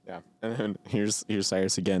 Yeah. And then here's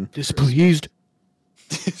Cyrus again. Displeased.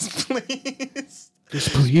 Please.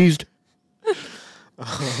 Displeased.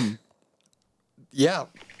 Yeah.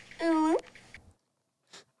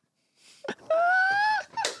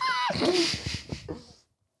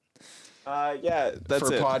 Yeah, that's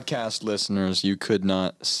For it. podcast listeners, you could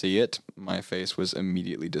not see it. My face was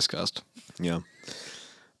immediately disgust. Yeah.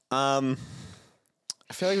 I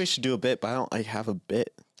feel like we should do a bit, but I don't like have a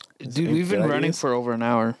bit. Dude, Any we've been good running ideas? for over an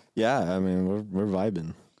hour. Yeah, I mean we're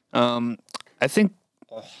vibing. I think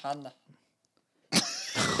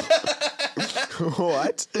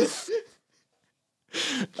What?